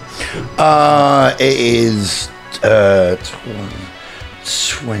 Shanaran. It is 20.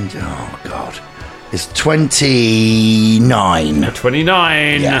 Oh God, it's 29.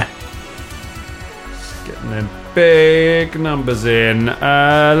 29. Yeah. Getting them big numbers in.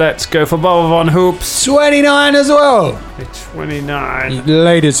 Let's go for Bob on Hoops. 29 as well. 29.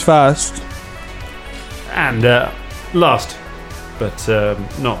 Ladies first. And last, but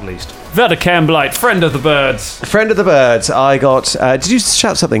not least, Verda Camblight, friend of the birds. Friend of the birds. I got. Did you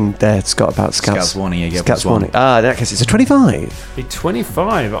shout something there, Scott, about Scouts? Scouts warning, yeah, Scouts plus one. warning. In that case, it's a 25. A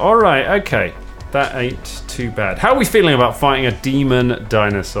 25. All right, okay. That ain't too bad. How are we feeling about fighting a demon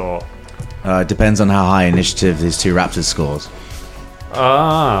dinosaur? It depends on how high initiative these two raptors scores.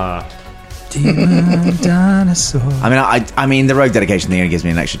 Ah. Demon dinosaur. I mean, the rogue dedication thing only gives me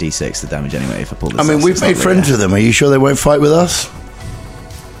an extra d6 the damage anyway if I pull this. I mean, off, we've so made it's not friends really with them. Are you sure they won't fight with us?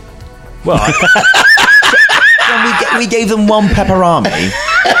 Well, we gave them one pepperami,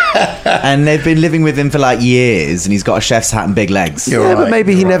 and they've been living with him for like years, and he's got a chef's hat and big legs. Yeah, but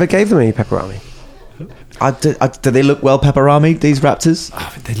maybe he never gave them any pepperoni. Do they look well pepperami? These raptors?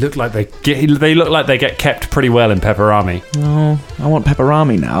 they look like they get kept pretty well in Pepperami. Oh, I want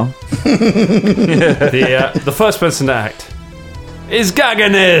pepperami now. The first person to act is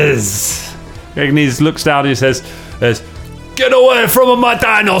Gaganez. Gaganez looks down and he says, "Get away from my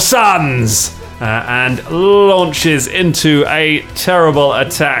dino sons!" And launches into a terrible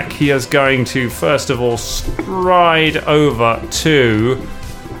attack. He is going to first of all stride over to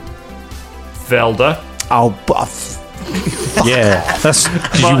Velda. Oh, buff. Yeah, that's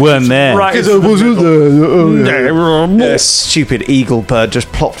because you weren't there. Right. A stupid eagle bird just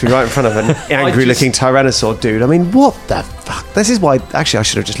plopped me right in front of an angry-looking tyrannosaur dude. I mean, what the fuck? This is why. Actually, I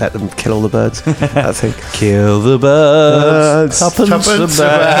should have just let them kill all the birds. I think. Kill the birds. Tuppence a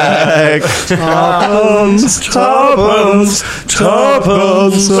bag. Tuppence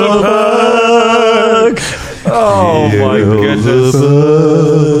a bag. Oh my goodness.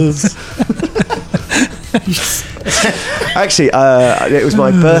 Actually, it was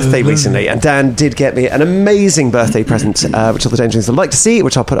my birthday recently, and Dan did get me an amazing birthday present, which all the Dangerings would like to see,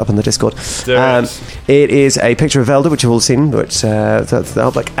 which I'll put up on the Discord. It is a picture of Velda, which you've all seen, which the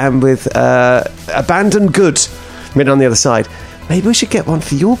public, and with abandoned good written on the other side. Maybe we should get one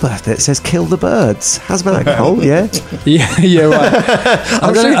for your birthday that says "Kill the birds." How's about that, Cole? Yeah, Yeah, right.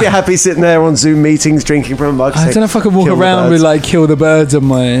 I'm sure you'd be happy sitting there on Zoom meetings, drinking from a mug. I don't know if I could walk "Kill the around with birds." like "kill the birds" on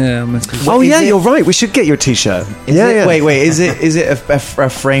my. Oh yeah, you're right. We should get you a T-shirt. Yeah. Wait, is it a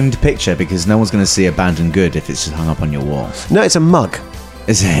framed picture? Because no one's going to see abandoned good if it's just hung up on your wall. No, it's a mug.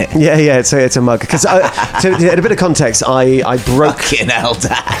 Is it? Yeah, it's a mug. Because in a bit of context, I broke. Fucking hell,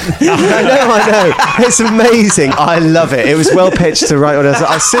 Dad. I know. It's amazing. I love it. It was well pitched to right when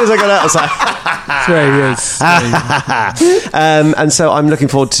as soon as I got out, I was like, It's very good. and so I'm looking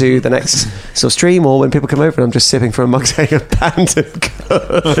forward to the next sort of stream or when people come over and I'm just sipping from a mug saying abandoned good.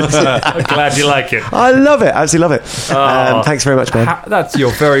 I'm glad you like it. I love it. Absolutely love it. Thanks very much, man.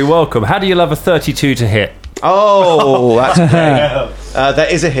 You're very welcome. How do you love a 32 to hit? Oh, that's great.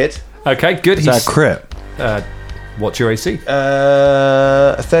 That is a hit. Okay, good. Is that a crit? What's your AC?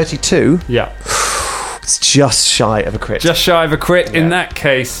 32. Yeah. It's just shy of a crit. Just shy of a crit. In that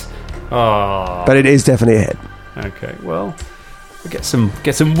case. Oh. But it is definitely a hit. Okay, well, we'll get some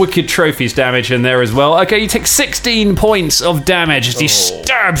wicked trophies damage in there as well. Okay, you take 16 points of damage as he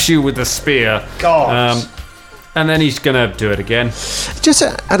stabs you with the spear. God. And then he's going to do it again. Just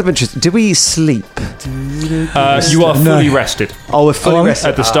out of interest, do we sleep? You are fully rested. Oh, we're fully rested.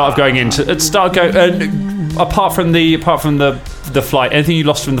 At the start of going into... At the start of going... apart from the fly... Anything you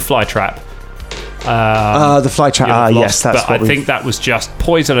lost from the fly trap. The fly trap. Yes, that's but what I think that was just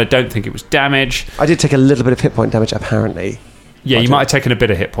poison. I don't think it was damage. I did take a little bit of hit point damage, apparently. Yeah, you might have taken a bit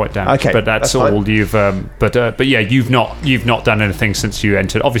of hit point damage. Okay, but that's all fine. you've. But yeah, you've not done anything since you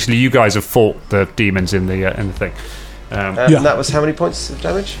entered. Obviously, you guys have fought the demons in the thing. And that was how many points of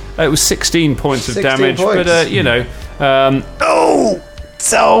damage? It was 16 points of 16 damage. points. But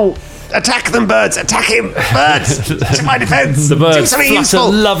So Attack them, birds! Attack him, birds! To my defense! The Do birds something flutter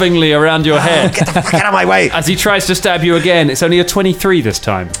useful! lovingly around your head. Get the fuck out of my way! As he tries to stab you again, it's only a 23 this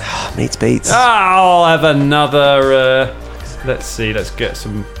time. Meets beats. I'll have another. Let's see. Let's get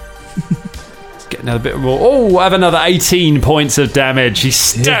some. Get another bit more. Oh, I have another 18 points of damage. He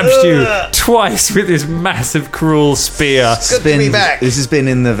stabs you twice with his massive, cruel spear. Good to be back. This has been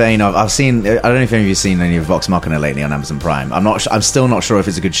in the vein of I've seen. I don't know if any of you've seen any of Vox Machina lately on Amazon Prime. I'm still not sure if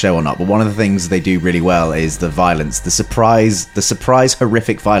it's a good show or not. But one of the things they do really well is the violence, the surprise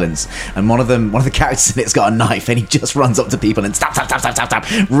horrific violence. And one of the characters in it's got a knife, and he just runs up to people and stab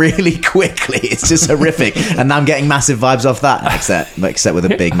really quickly. It's just horrific, and I'm getting massive vibes off that. Except with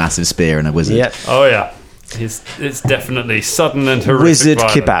a big, massive spear and a wizard. Yep. Oh yeah, it's definitely sudden and horrific Wizard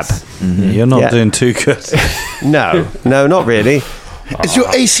violence. kebab. Mm-hmm. You're not doing too good. No, not really. Is your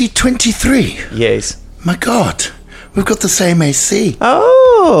AC 23? Yes. My God, we've got the same AC.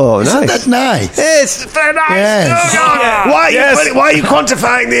 Oh, Isn't nice. that nice? It's very nice. Yes. Oh, God. Why are you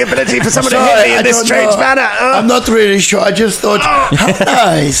quantifying the ability for someone to hit me in this strange manner? I'm not really sure. I just thought, how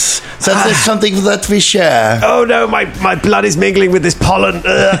nice. So there's something that we share. Oh no, my blood is mingling with this pollen.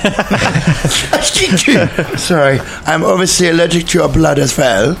 Sorry, I'm obviously allergic to your blood as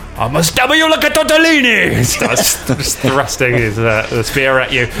well. I must stab you like a tortellini. Starts thrusting his the spear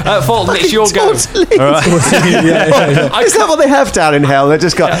at you. Fulton, it's your go. Is that what they have down in hell? They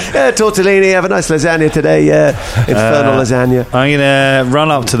just got tortellini. Have a nice lasagna today. Infernal lasagna. I'm gonna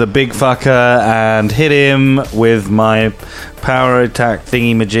run up to the big fucker and hit him with my power attack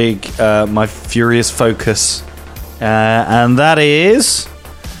thingy majig, my furious focus, and that is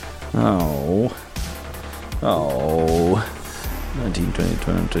 19, 20,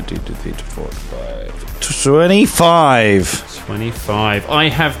 22, 23, 25. 25. I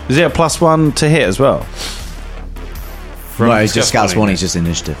have. Is it a +1 to hit as well? No, he's just Scouts 1, he's just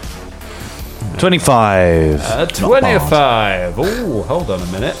initiative. 25. 25. Oh, hold on a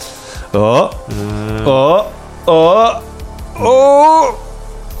minute. I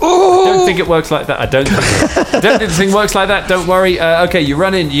don't think it works like that. I don't think the thing works like that. Don't worry. Okay, you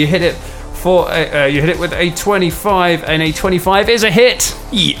run in, you hit it you hit it with a 25, and a 25 is a hit.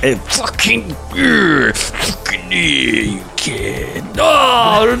 Yeah, fucking you kid.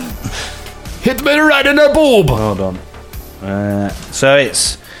 Oh, hit me right in the boob. Hold on. So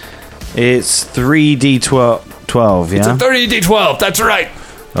it's 3d12, 12, yeah? It's a 3d12. That's right.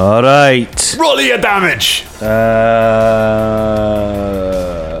 All right. Roll your damage.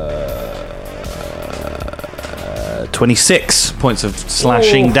 26 points of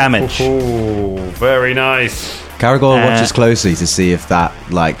slashing damage. Oh, very nice. Caragor watches closely to see if that,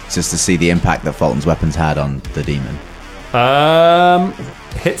 just to see the impact that Fulton's weapons had on the demon.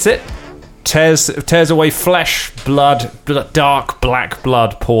 Hits it. Tears away flesh, blood, dark black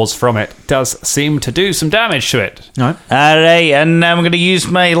blood pours from it. Does seem to do some damage to it. All right, and now I'm going to use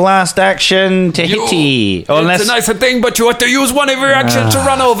my last action to hit you. It's a nice thing, but you have to use one of your actions to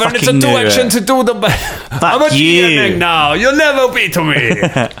run over, and it's a 2 action to do the. I'm a GMing now. You'll never beat me.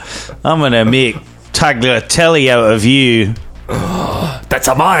 I'm going to make tagliatelle out of you. That's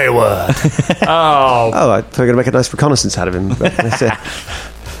a my word. Oh, I thought we were going to make a nice reconnaissance out of him. But that's it.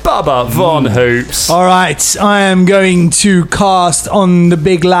 Bubba Von Hoops. All right, I am going to cast on the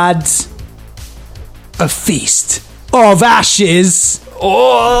big lads a feast of ashes.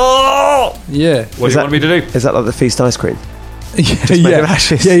 Oh! Yeah. What do you want me to do? Is that like the feast ice cream? Just made of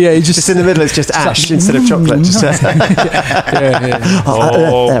ashes. Yeah. Just in the middle, it's just ash instead of chocolate. Just yeah.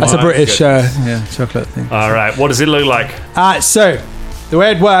 Oh, That's a my British goodness. chocolate thing. All right, what does it look like? So the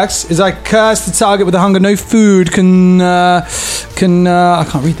way it works is I curse the target with a hunger no food can I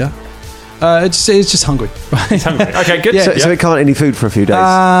can't read that. It's just hungry. Right? It's hungry. Okay, good. Yeah. So it can't eat any food for a few days. Do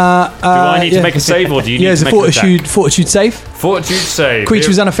I need to make a save, or do you need it's to a make an fortitude save. Fortitude save.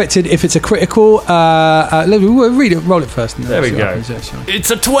 Creature is unaffected if it's a critical. We'll read it. Roll it first. And There we go.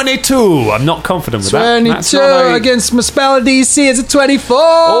 It's a 22. I'm not confident with that. 22 against my spell DC is a 24.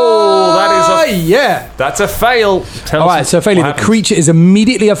 Oh, that is That's a fail. All right, so failure. The creature is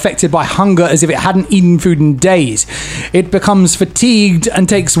immediately affected by hunger as if it hadn't eaten food in days. It becomes fatigued and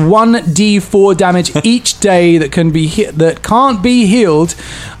takes 1d4 damage each day that can't be healed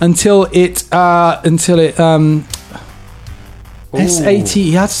until it SAT.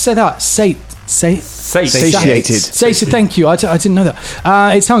 You have to say that. Satiated. Thank you. I didn't know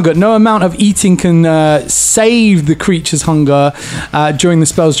that. It's hunger. No amount of eating can save the creature's hunger during the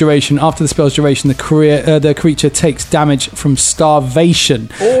spell's duration. After the spell's duration, the creature takes damage from starvation.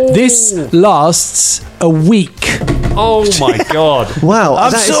 Oh. This lasts a week. Oh my god! Wow,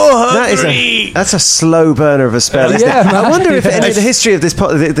 I'm so hungry. That's a slow burner of a spell. Yeah, I wonder if in the history of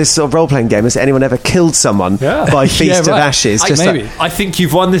this sort of role-playing game, has anyone ever killed someone by Feast of Ashes? Maybe. I think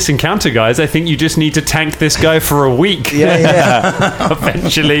you've won this encounter, guys. I think you just need to tank this guy for a week. Yeah.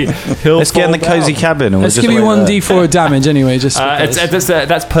 Eventually, he'll. Let's get in the cozy cabin. And Let's give you 1d4 damage anyway. Just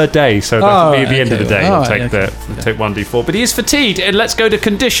that's per day, so that'll be at the end of the day. You'll take 1d4. But he is fatigued, and let's go to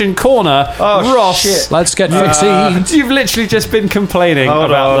condition corner. Ross, shit. Let's get fatigued. You've literally just been complaining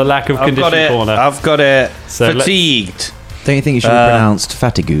about the lack of condition corner. I've got it. So fatigued. Don't you think it should be pronounced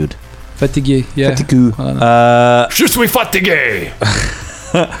fatigued? Fatigue, yeah. Fatigue. Je suis fatigué.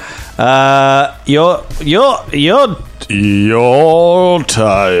 You're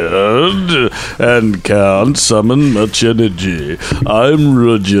tired and can't summon much energy. I'm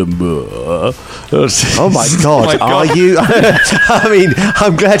Roger Moore. Oh my god, are you? I mean,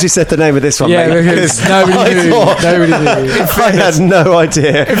 I'm glad you said the name of this one, Yeah, mate, because nobody knew. I had no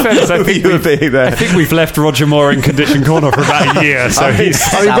idea who you were being there. I think we've left Roger Moore in condition corner for about a year, so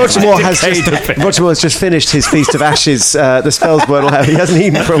Roger Moore has just finished his Feast of Ashes. The spells weren't allowed. He hasn't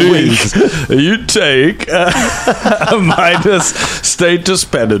eaten for a week. You take a minus status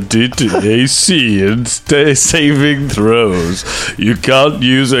penalty to AC and saving throws. You can't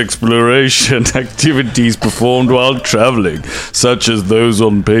use exploration activities performed while traveling, such as those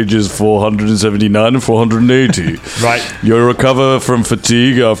on pages 479 and 480. Right. You'll recover from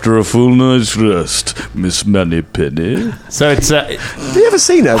fatigue after a full night's rest, Miss Moneypenny. So it's Have you ever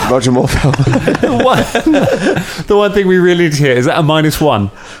seen a Roger Moore film? the one thing we really need to hear is that a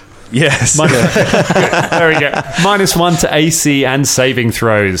 -1. Yes. There we go. -1 to AC and saving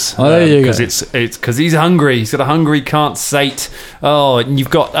throws. Oh, there you go. Because it's because he's hungry. He's got a hunger he can't sate. Oh, and you've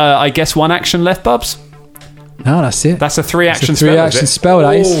got I guess 1 action left, Bubs. No, that's it. That's a 3-action a spell. 3-action spell,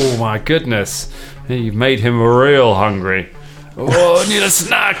 that is. Oh my goodness! You've made him real hungry. Oh, I need a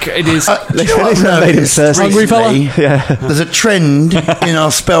snack. It is. Do you know what I've made him noticed thirsty. Hungry fella? recently? Yeah. There's a trend in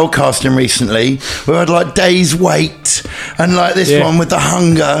our spell casting recently. We had like days wait and like this one with the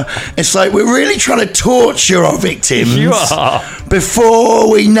hunger. It's like we're really trying to torture our victims You are. before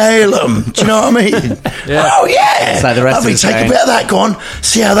we nail them. Do you know what I mean? Oh yeah. It's like the rest of Lovely. us Take going. a bit of that. Go on.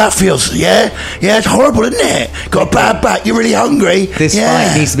 See how that feels. Yeah. It's horrible, isn't it? Got a bad back. You're really hungry. This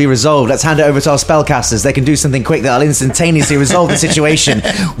fight needs to be resolved. Let's hand it over to our spellcasters. They can do something quick that'll instantaneously resolve the situation.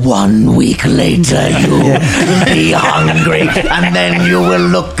 1 week later, you will be hungry, and then you will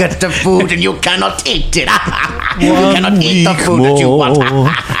look at the food and you cannot eat it. You cannot eat the food that you want.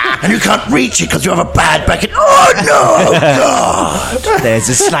 And you can't reach it because you have a bad back. Oh no! Oh God! There's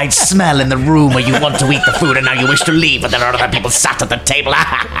a slight smell in the room where you want to eat the food and now you wish to leave, but there are other people sat at the table.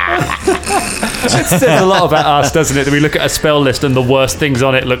 It says a lot about us, doesn't it? That we look at a spell list and the worst things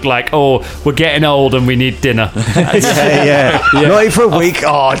on it look like, oh, we're getting old and we need dinner. Yeah. Not even for a week.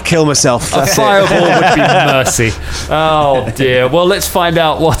 Oh, I'd kill myself. A That's it. fireball would be mercy. Oh dear. Well, let's find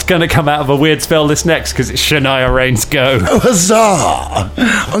out what's going to come out of a weird spell list next, because it's Shania Rain's go. Oh, huzzah!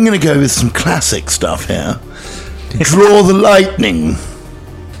 I'm going to go with some classic stuff here. Draw the lightning.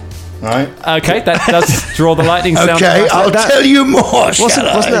 Right? Okay, that does draw the lightning sound. Okay, I'll tell you more. Wasn't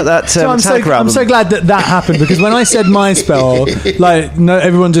that So I'm Metallica album? so glad that happened, because when I said my spell, like, no,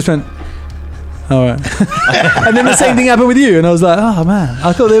 everyone just went, all right. And then the same thing happened with you, and I was like, oh man,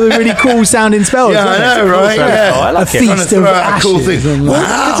 I thought they were really cool sounding spells. Yeah, I know, right? Yeah. Oh, I like A it. feast of Cool ashes. thing. And like,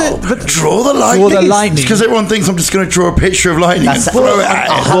 Wow, but draw the lightning. Draw the lightning. Because everyone thinks I'm just going to draw a picture of lightning That's and throw it at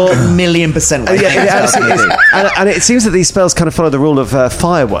it. 100,000,000%. And it seems that these spells kind of follow the rule of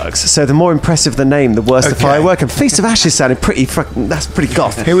fireworks. So the more impressive the name, the worse the Okay. firework. And Feast of Ashes sounded pretty. That's pretty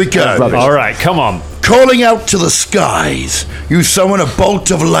goth. Here we go. Rubbish. All right, come on. Calling out to the skies, you summon a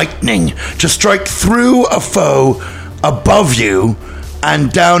bolt of lightning to strike through a foe above you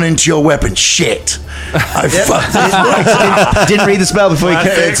and down into your weapon. Shit. I fucked it. Didn't read the spell before you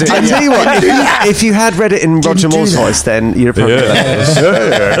came into I it. tell you what, if you had read it in Roger do Moore's that. voice, then you'd have probably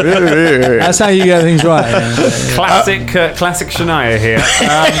That's how you get things right. Classic Shania here.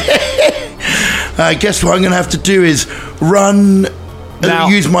 I guess what I'm going to have to do is run. Now-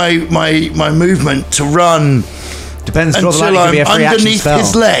 Use my movement to run Depends. Draw the until lightning can be I'm a free action underneath spell.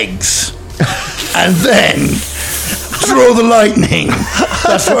 his legs, and then draw the lightning.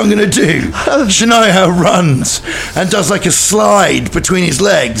 That's what I'm going to do. Shania runs and does like a slide between his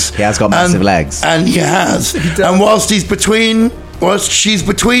legs. He has got massive legs. And he has. And whilst he's between whilst she's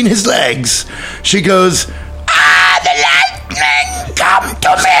between his legs, she goes, the lightning, come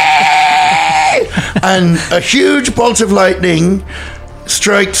to me! And a huge bolt of lightning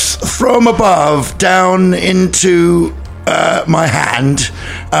strikes from above down into my hand,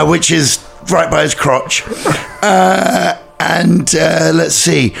 which is right by his crotch. And let's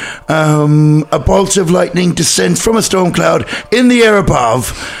see, a bolt of lightning descends from a storm cloud in the air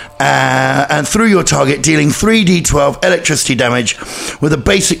above and through your target, dealing 3d12 electricity damage with a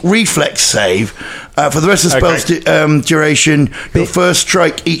basic reflex save. For the rest of the spell's duration, you'll first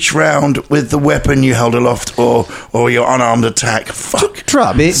strike each round with the weapon you held aloft or your unarmed attack. Fuck.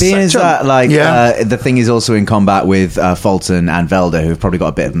 Being is that the thing is also in combat with Fulton and Velda, who've probably got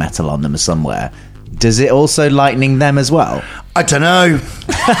a bit of metal on them somewhere. Does it also lightning them as well? I don't know.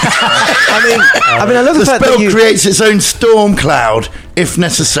 I love the fact spell that creates its own storm cloud if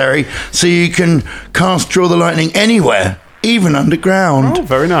necessary, so you can draw the lightning anywhere, even underground. Oh,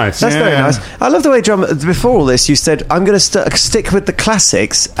 very nice. That's very nice. I love the way, John, before all this, you said, I'm going to stick with the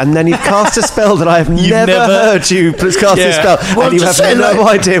classics, and then you've cast a spell that I have never heard you cast a spell, Well, and you have no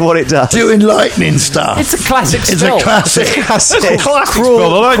idea what it does. Doing lightning stuff. It's a classic It's spell. a classic.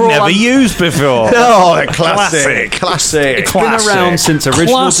 Spell that I've never used before. Oh, classic. Classic. It's been around since original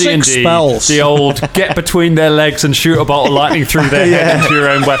Classic D&D. spells. The old get between their legs and shoot a bolt of lightning through their head into your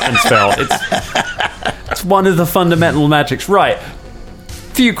own weapon spell. It's one of the fundamental magics. Right.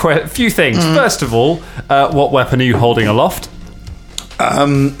 Few things. First of all, what weapon are you holding aloft?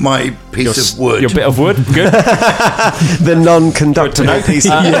 My piece of wood. Your bit of wood. Good. The non-conductible piece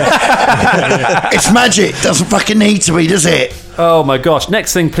of It's magic. Doesn't fucking need to be, does it? Oh my gosh.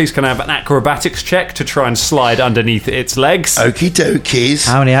 Next thing, please can I have an acrobatics check to try and slide underneath its legs? Okie dokies.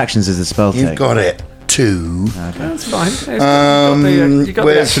 How many actions does the spell take? You've got it. 2. That's fine. You got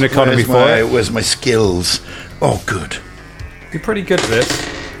the action economy for it. Where's my skills? Oh, good. You're pretty good at this.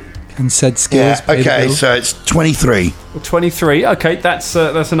 And said skills. Yeah, okay, so it's 23. 23. Okay, that's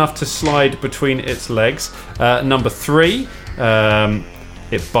enough to slide between its legs. Number 3,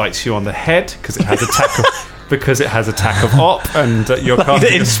 it bites you on the head because it has attack of op, and you're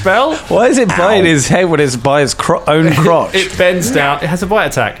casting a spell. Why is it biting his head when it's by his own crotch? It bends down. It has a bite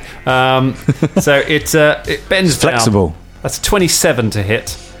attack. So it bends down. Flexible. That's a 27 to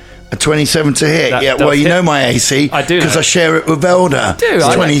hit. A 27 to hit. That Yeah, does well, you hit. know my AC. I do Because know. I share it with Velda. Do It's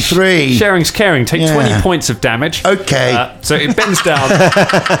I? 23. Sharing's caring. Take Yeah. 20 points of damage. Okay. So it bends down.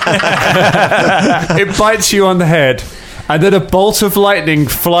 It bites you on the head. And then a bolt of lightning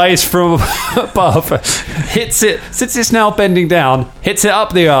flies from above, hits it, since it's now bending down, hits it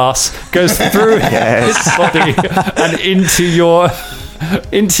up the arse, goes through its body and into you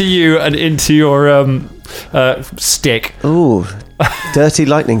and into your stick. Ooh, dirty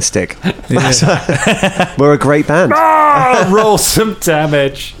lightning stick. We're a great band. Roll some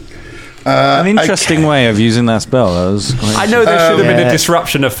damage. An interesting way of using that spell. That was quite I know there should have been a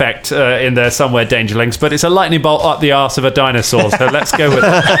disruption effect in there somewhere, Dangerlings, but it's a lightning bolt up the arse of a dinosaur, so let's go with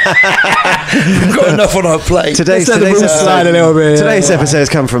it. We've got enough on our plate. Today's slide a little bit. Today's episode has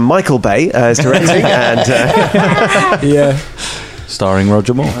come from Michael Bay as directing and Yeah. starring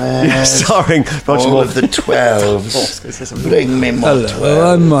Roger Moore. starring Roger All Moore. of the 12s. Bring me more 12.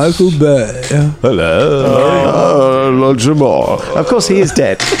 Hello, I'm Michael Bay. Hello. Roger Moore. Of course, he is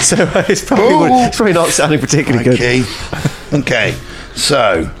dead, so it's probably not sounding particularly good. Okay,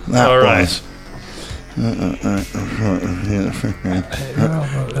 so that All right. was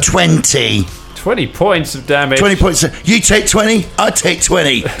 20. 20 points of damage. 20 points. You take 20, I take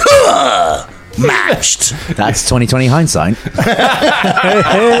 20. Matched. That's 2020 hindsight.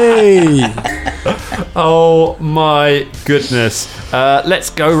 Hey. Oh my goodness. Let's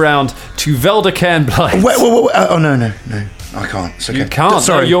go round to Velda Cairnblight. Wait. Oh, no. I can't. It's okay. You can't.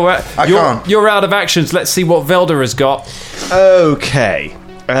 Sorry. No, I can't. You're out of actions. Let's see what Velda has got. Okay.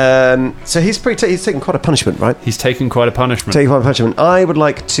 So he's taking quite a punishment, right? He's taken quite a punishment. Taking quite a punishment. I would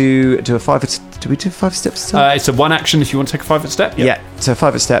like to do a 5. Do we do 5 steps? It's a one action if you want to take a 5-foot step. Yeah. So a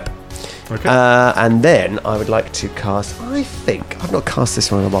 5 step. Okay. And then I would like to cast. I think I've not cast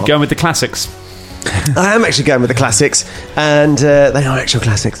this one in a while. Going with the classics. I am actually going with the classics, and they are actual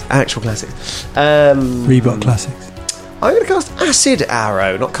classics. Reebok Classics. I'm going to cast Acid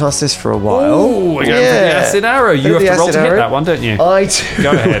Arrow. Not cast this for a while. Oh, we're going for the acid arrow. You have to roll to hit that one, don't you? I do.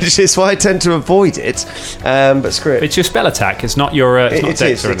 Go ahead. Which is why I tend to avoid it. But screw it. It's your spell attack. It's not your it's not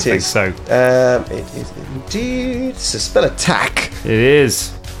dex or anything. is. So It is indeed. It's a spell attack. it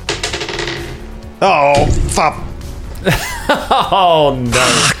is. Oh, fuck. Oh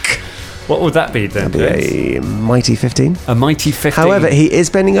no! What would that be then? A mighty 15. A mighty 15. However, he is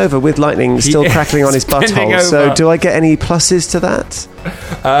bending over with lightning still crackling on his bending butthole. over. So, do I get any pluses to that?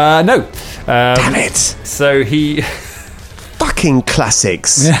 No. Damn it! So he... Fucking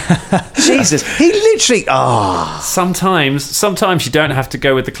classics. Jesus, he literally. Sometimes you don't have to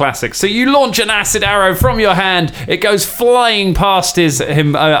go with the classics. So you launch an acid arrow from your hand. It goes flying past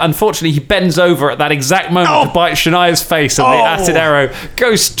him. Unfortunately, he bends over at that exact moment to bite Shania's face, and the acid arrow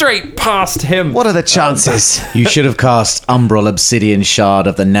goes straight past him. What are the chances? You should have cast Umbral Obsidian Shard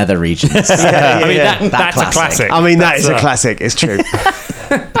of the Nether regions. That's a classic. I mean, that is a classic. It's true.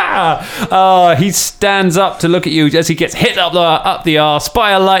 He stands up to look at you as he gets hit up the arse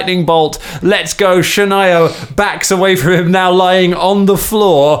by a lightning bolt. Let's go. Shania backs away from him, now lying on the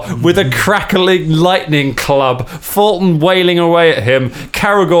floor with a crackling lightning club. Fulton wailing away at him.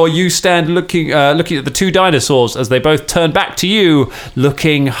 Caragor, you stand looking at the two dinosaurs as they both turn back to you,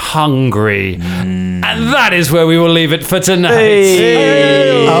 looking hungry. And that is where we will leave it for tonight.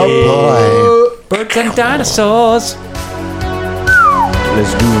 Oh boy. Birds and dinosaurs.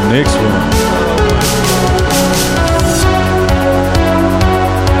 Let's do the next one.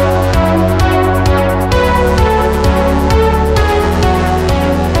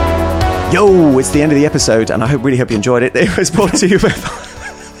 Yo, it's the end of the episode, and I really hope you enjoyed it. It was brought to you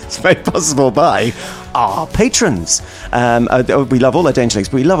it's made possible by our patrons. We love all our Dangerlings,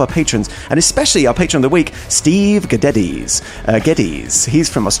 but we love our patrons, and especially our patron of the week, Steve Geddes. He's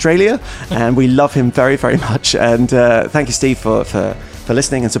from Australia, and we love him very, very much. And thank you, Steve, for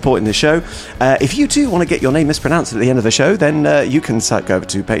listening and supporting the show. If you too want to get your name mispronounced at the end of the show, then you can go over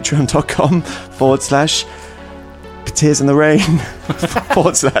to patreon.com/Tears in the Rain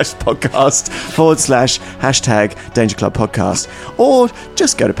 /podcast / Danger Club Podcast, or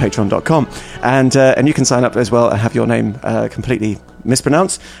just go to patreon.com and you can sign up as well and have your name completely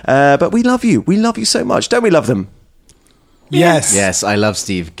mispronounced. But we love you so much. Don't we love them? Yes. I love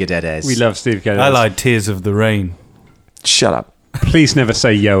Steve Geddes. We love Steve Geddes. I like Tears of the Rain. Shut up. Please never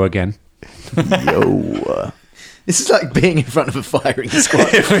say yo again. Yo. This is like being in front of a firing squad.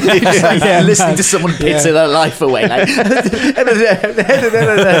 Listening to someone pitter their life away. Like, I'm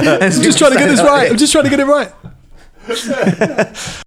just trying to get this right. I'm just trying to get it right.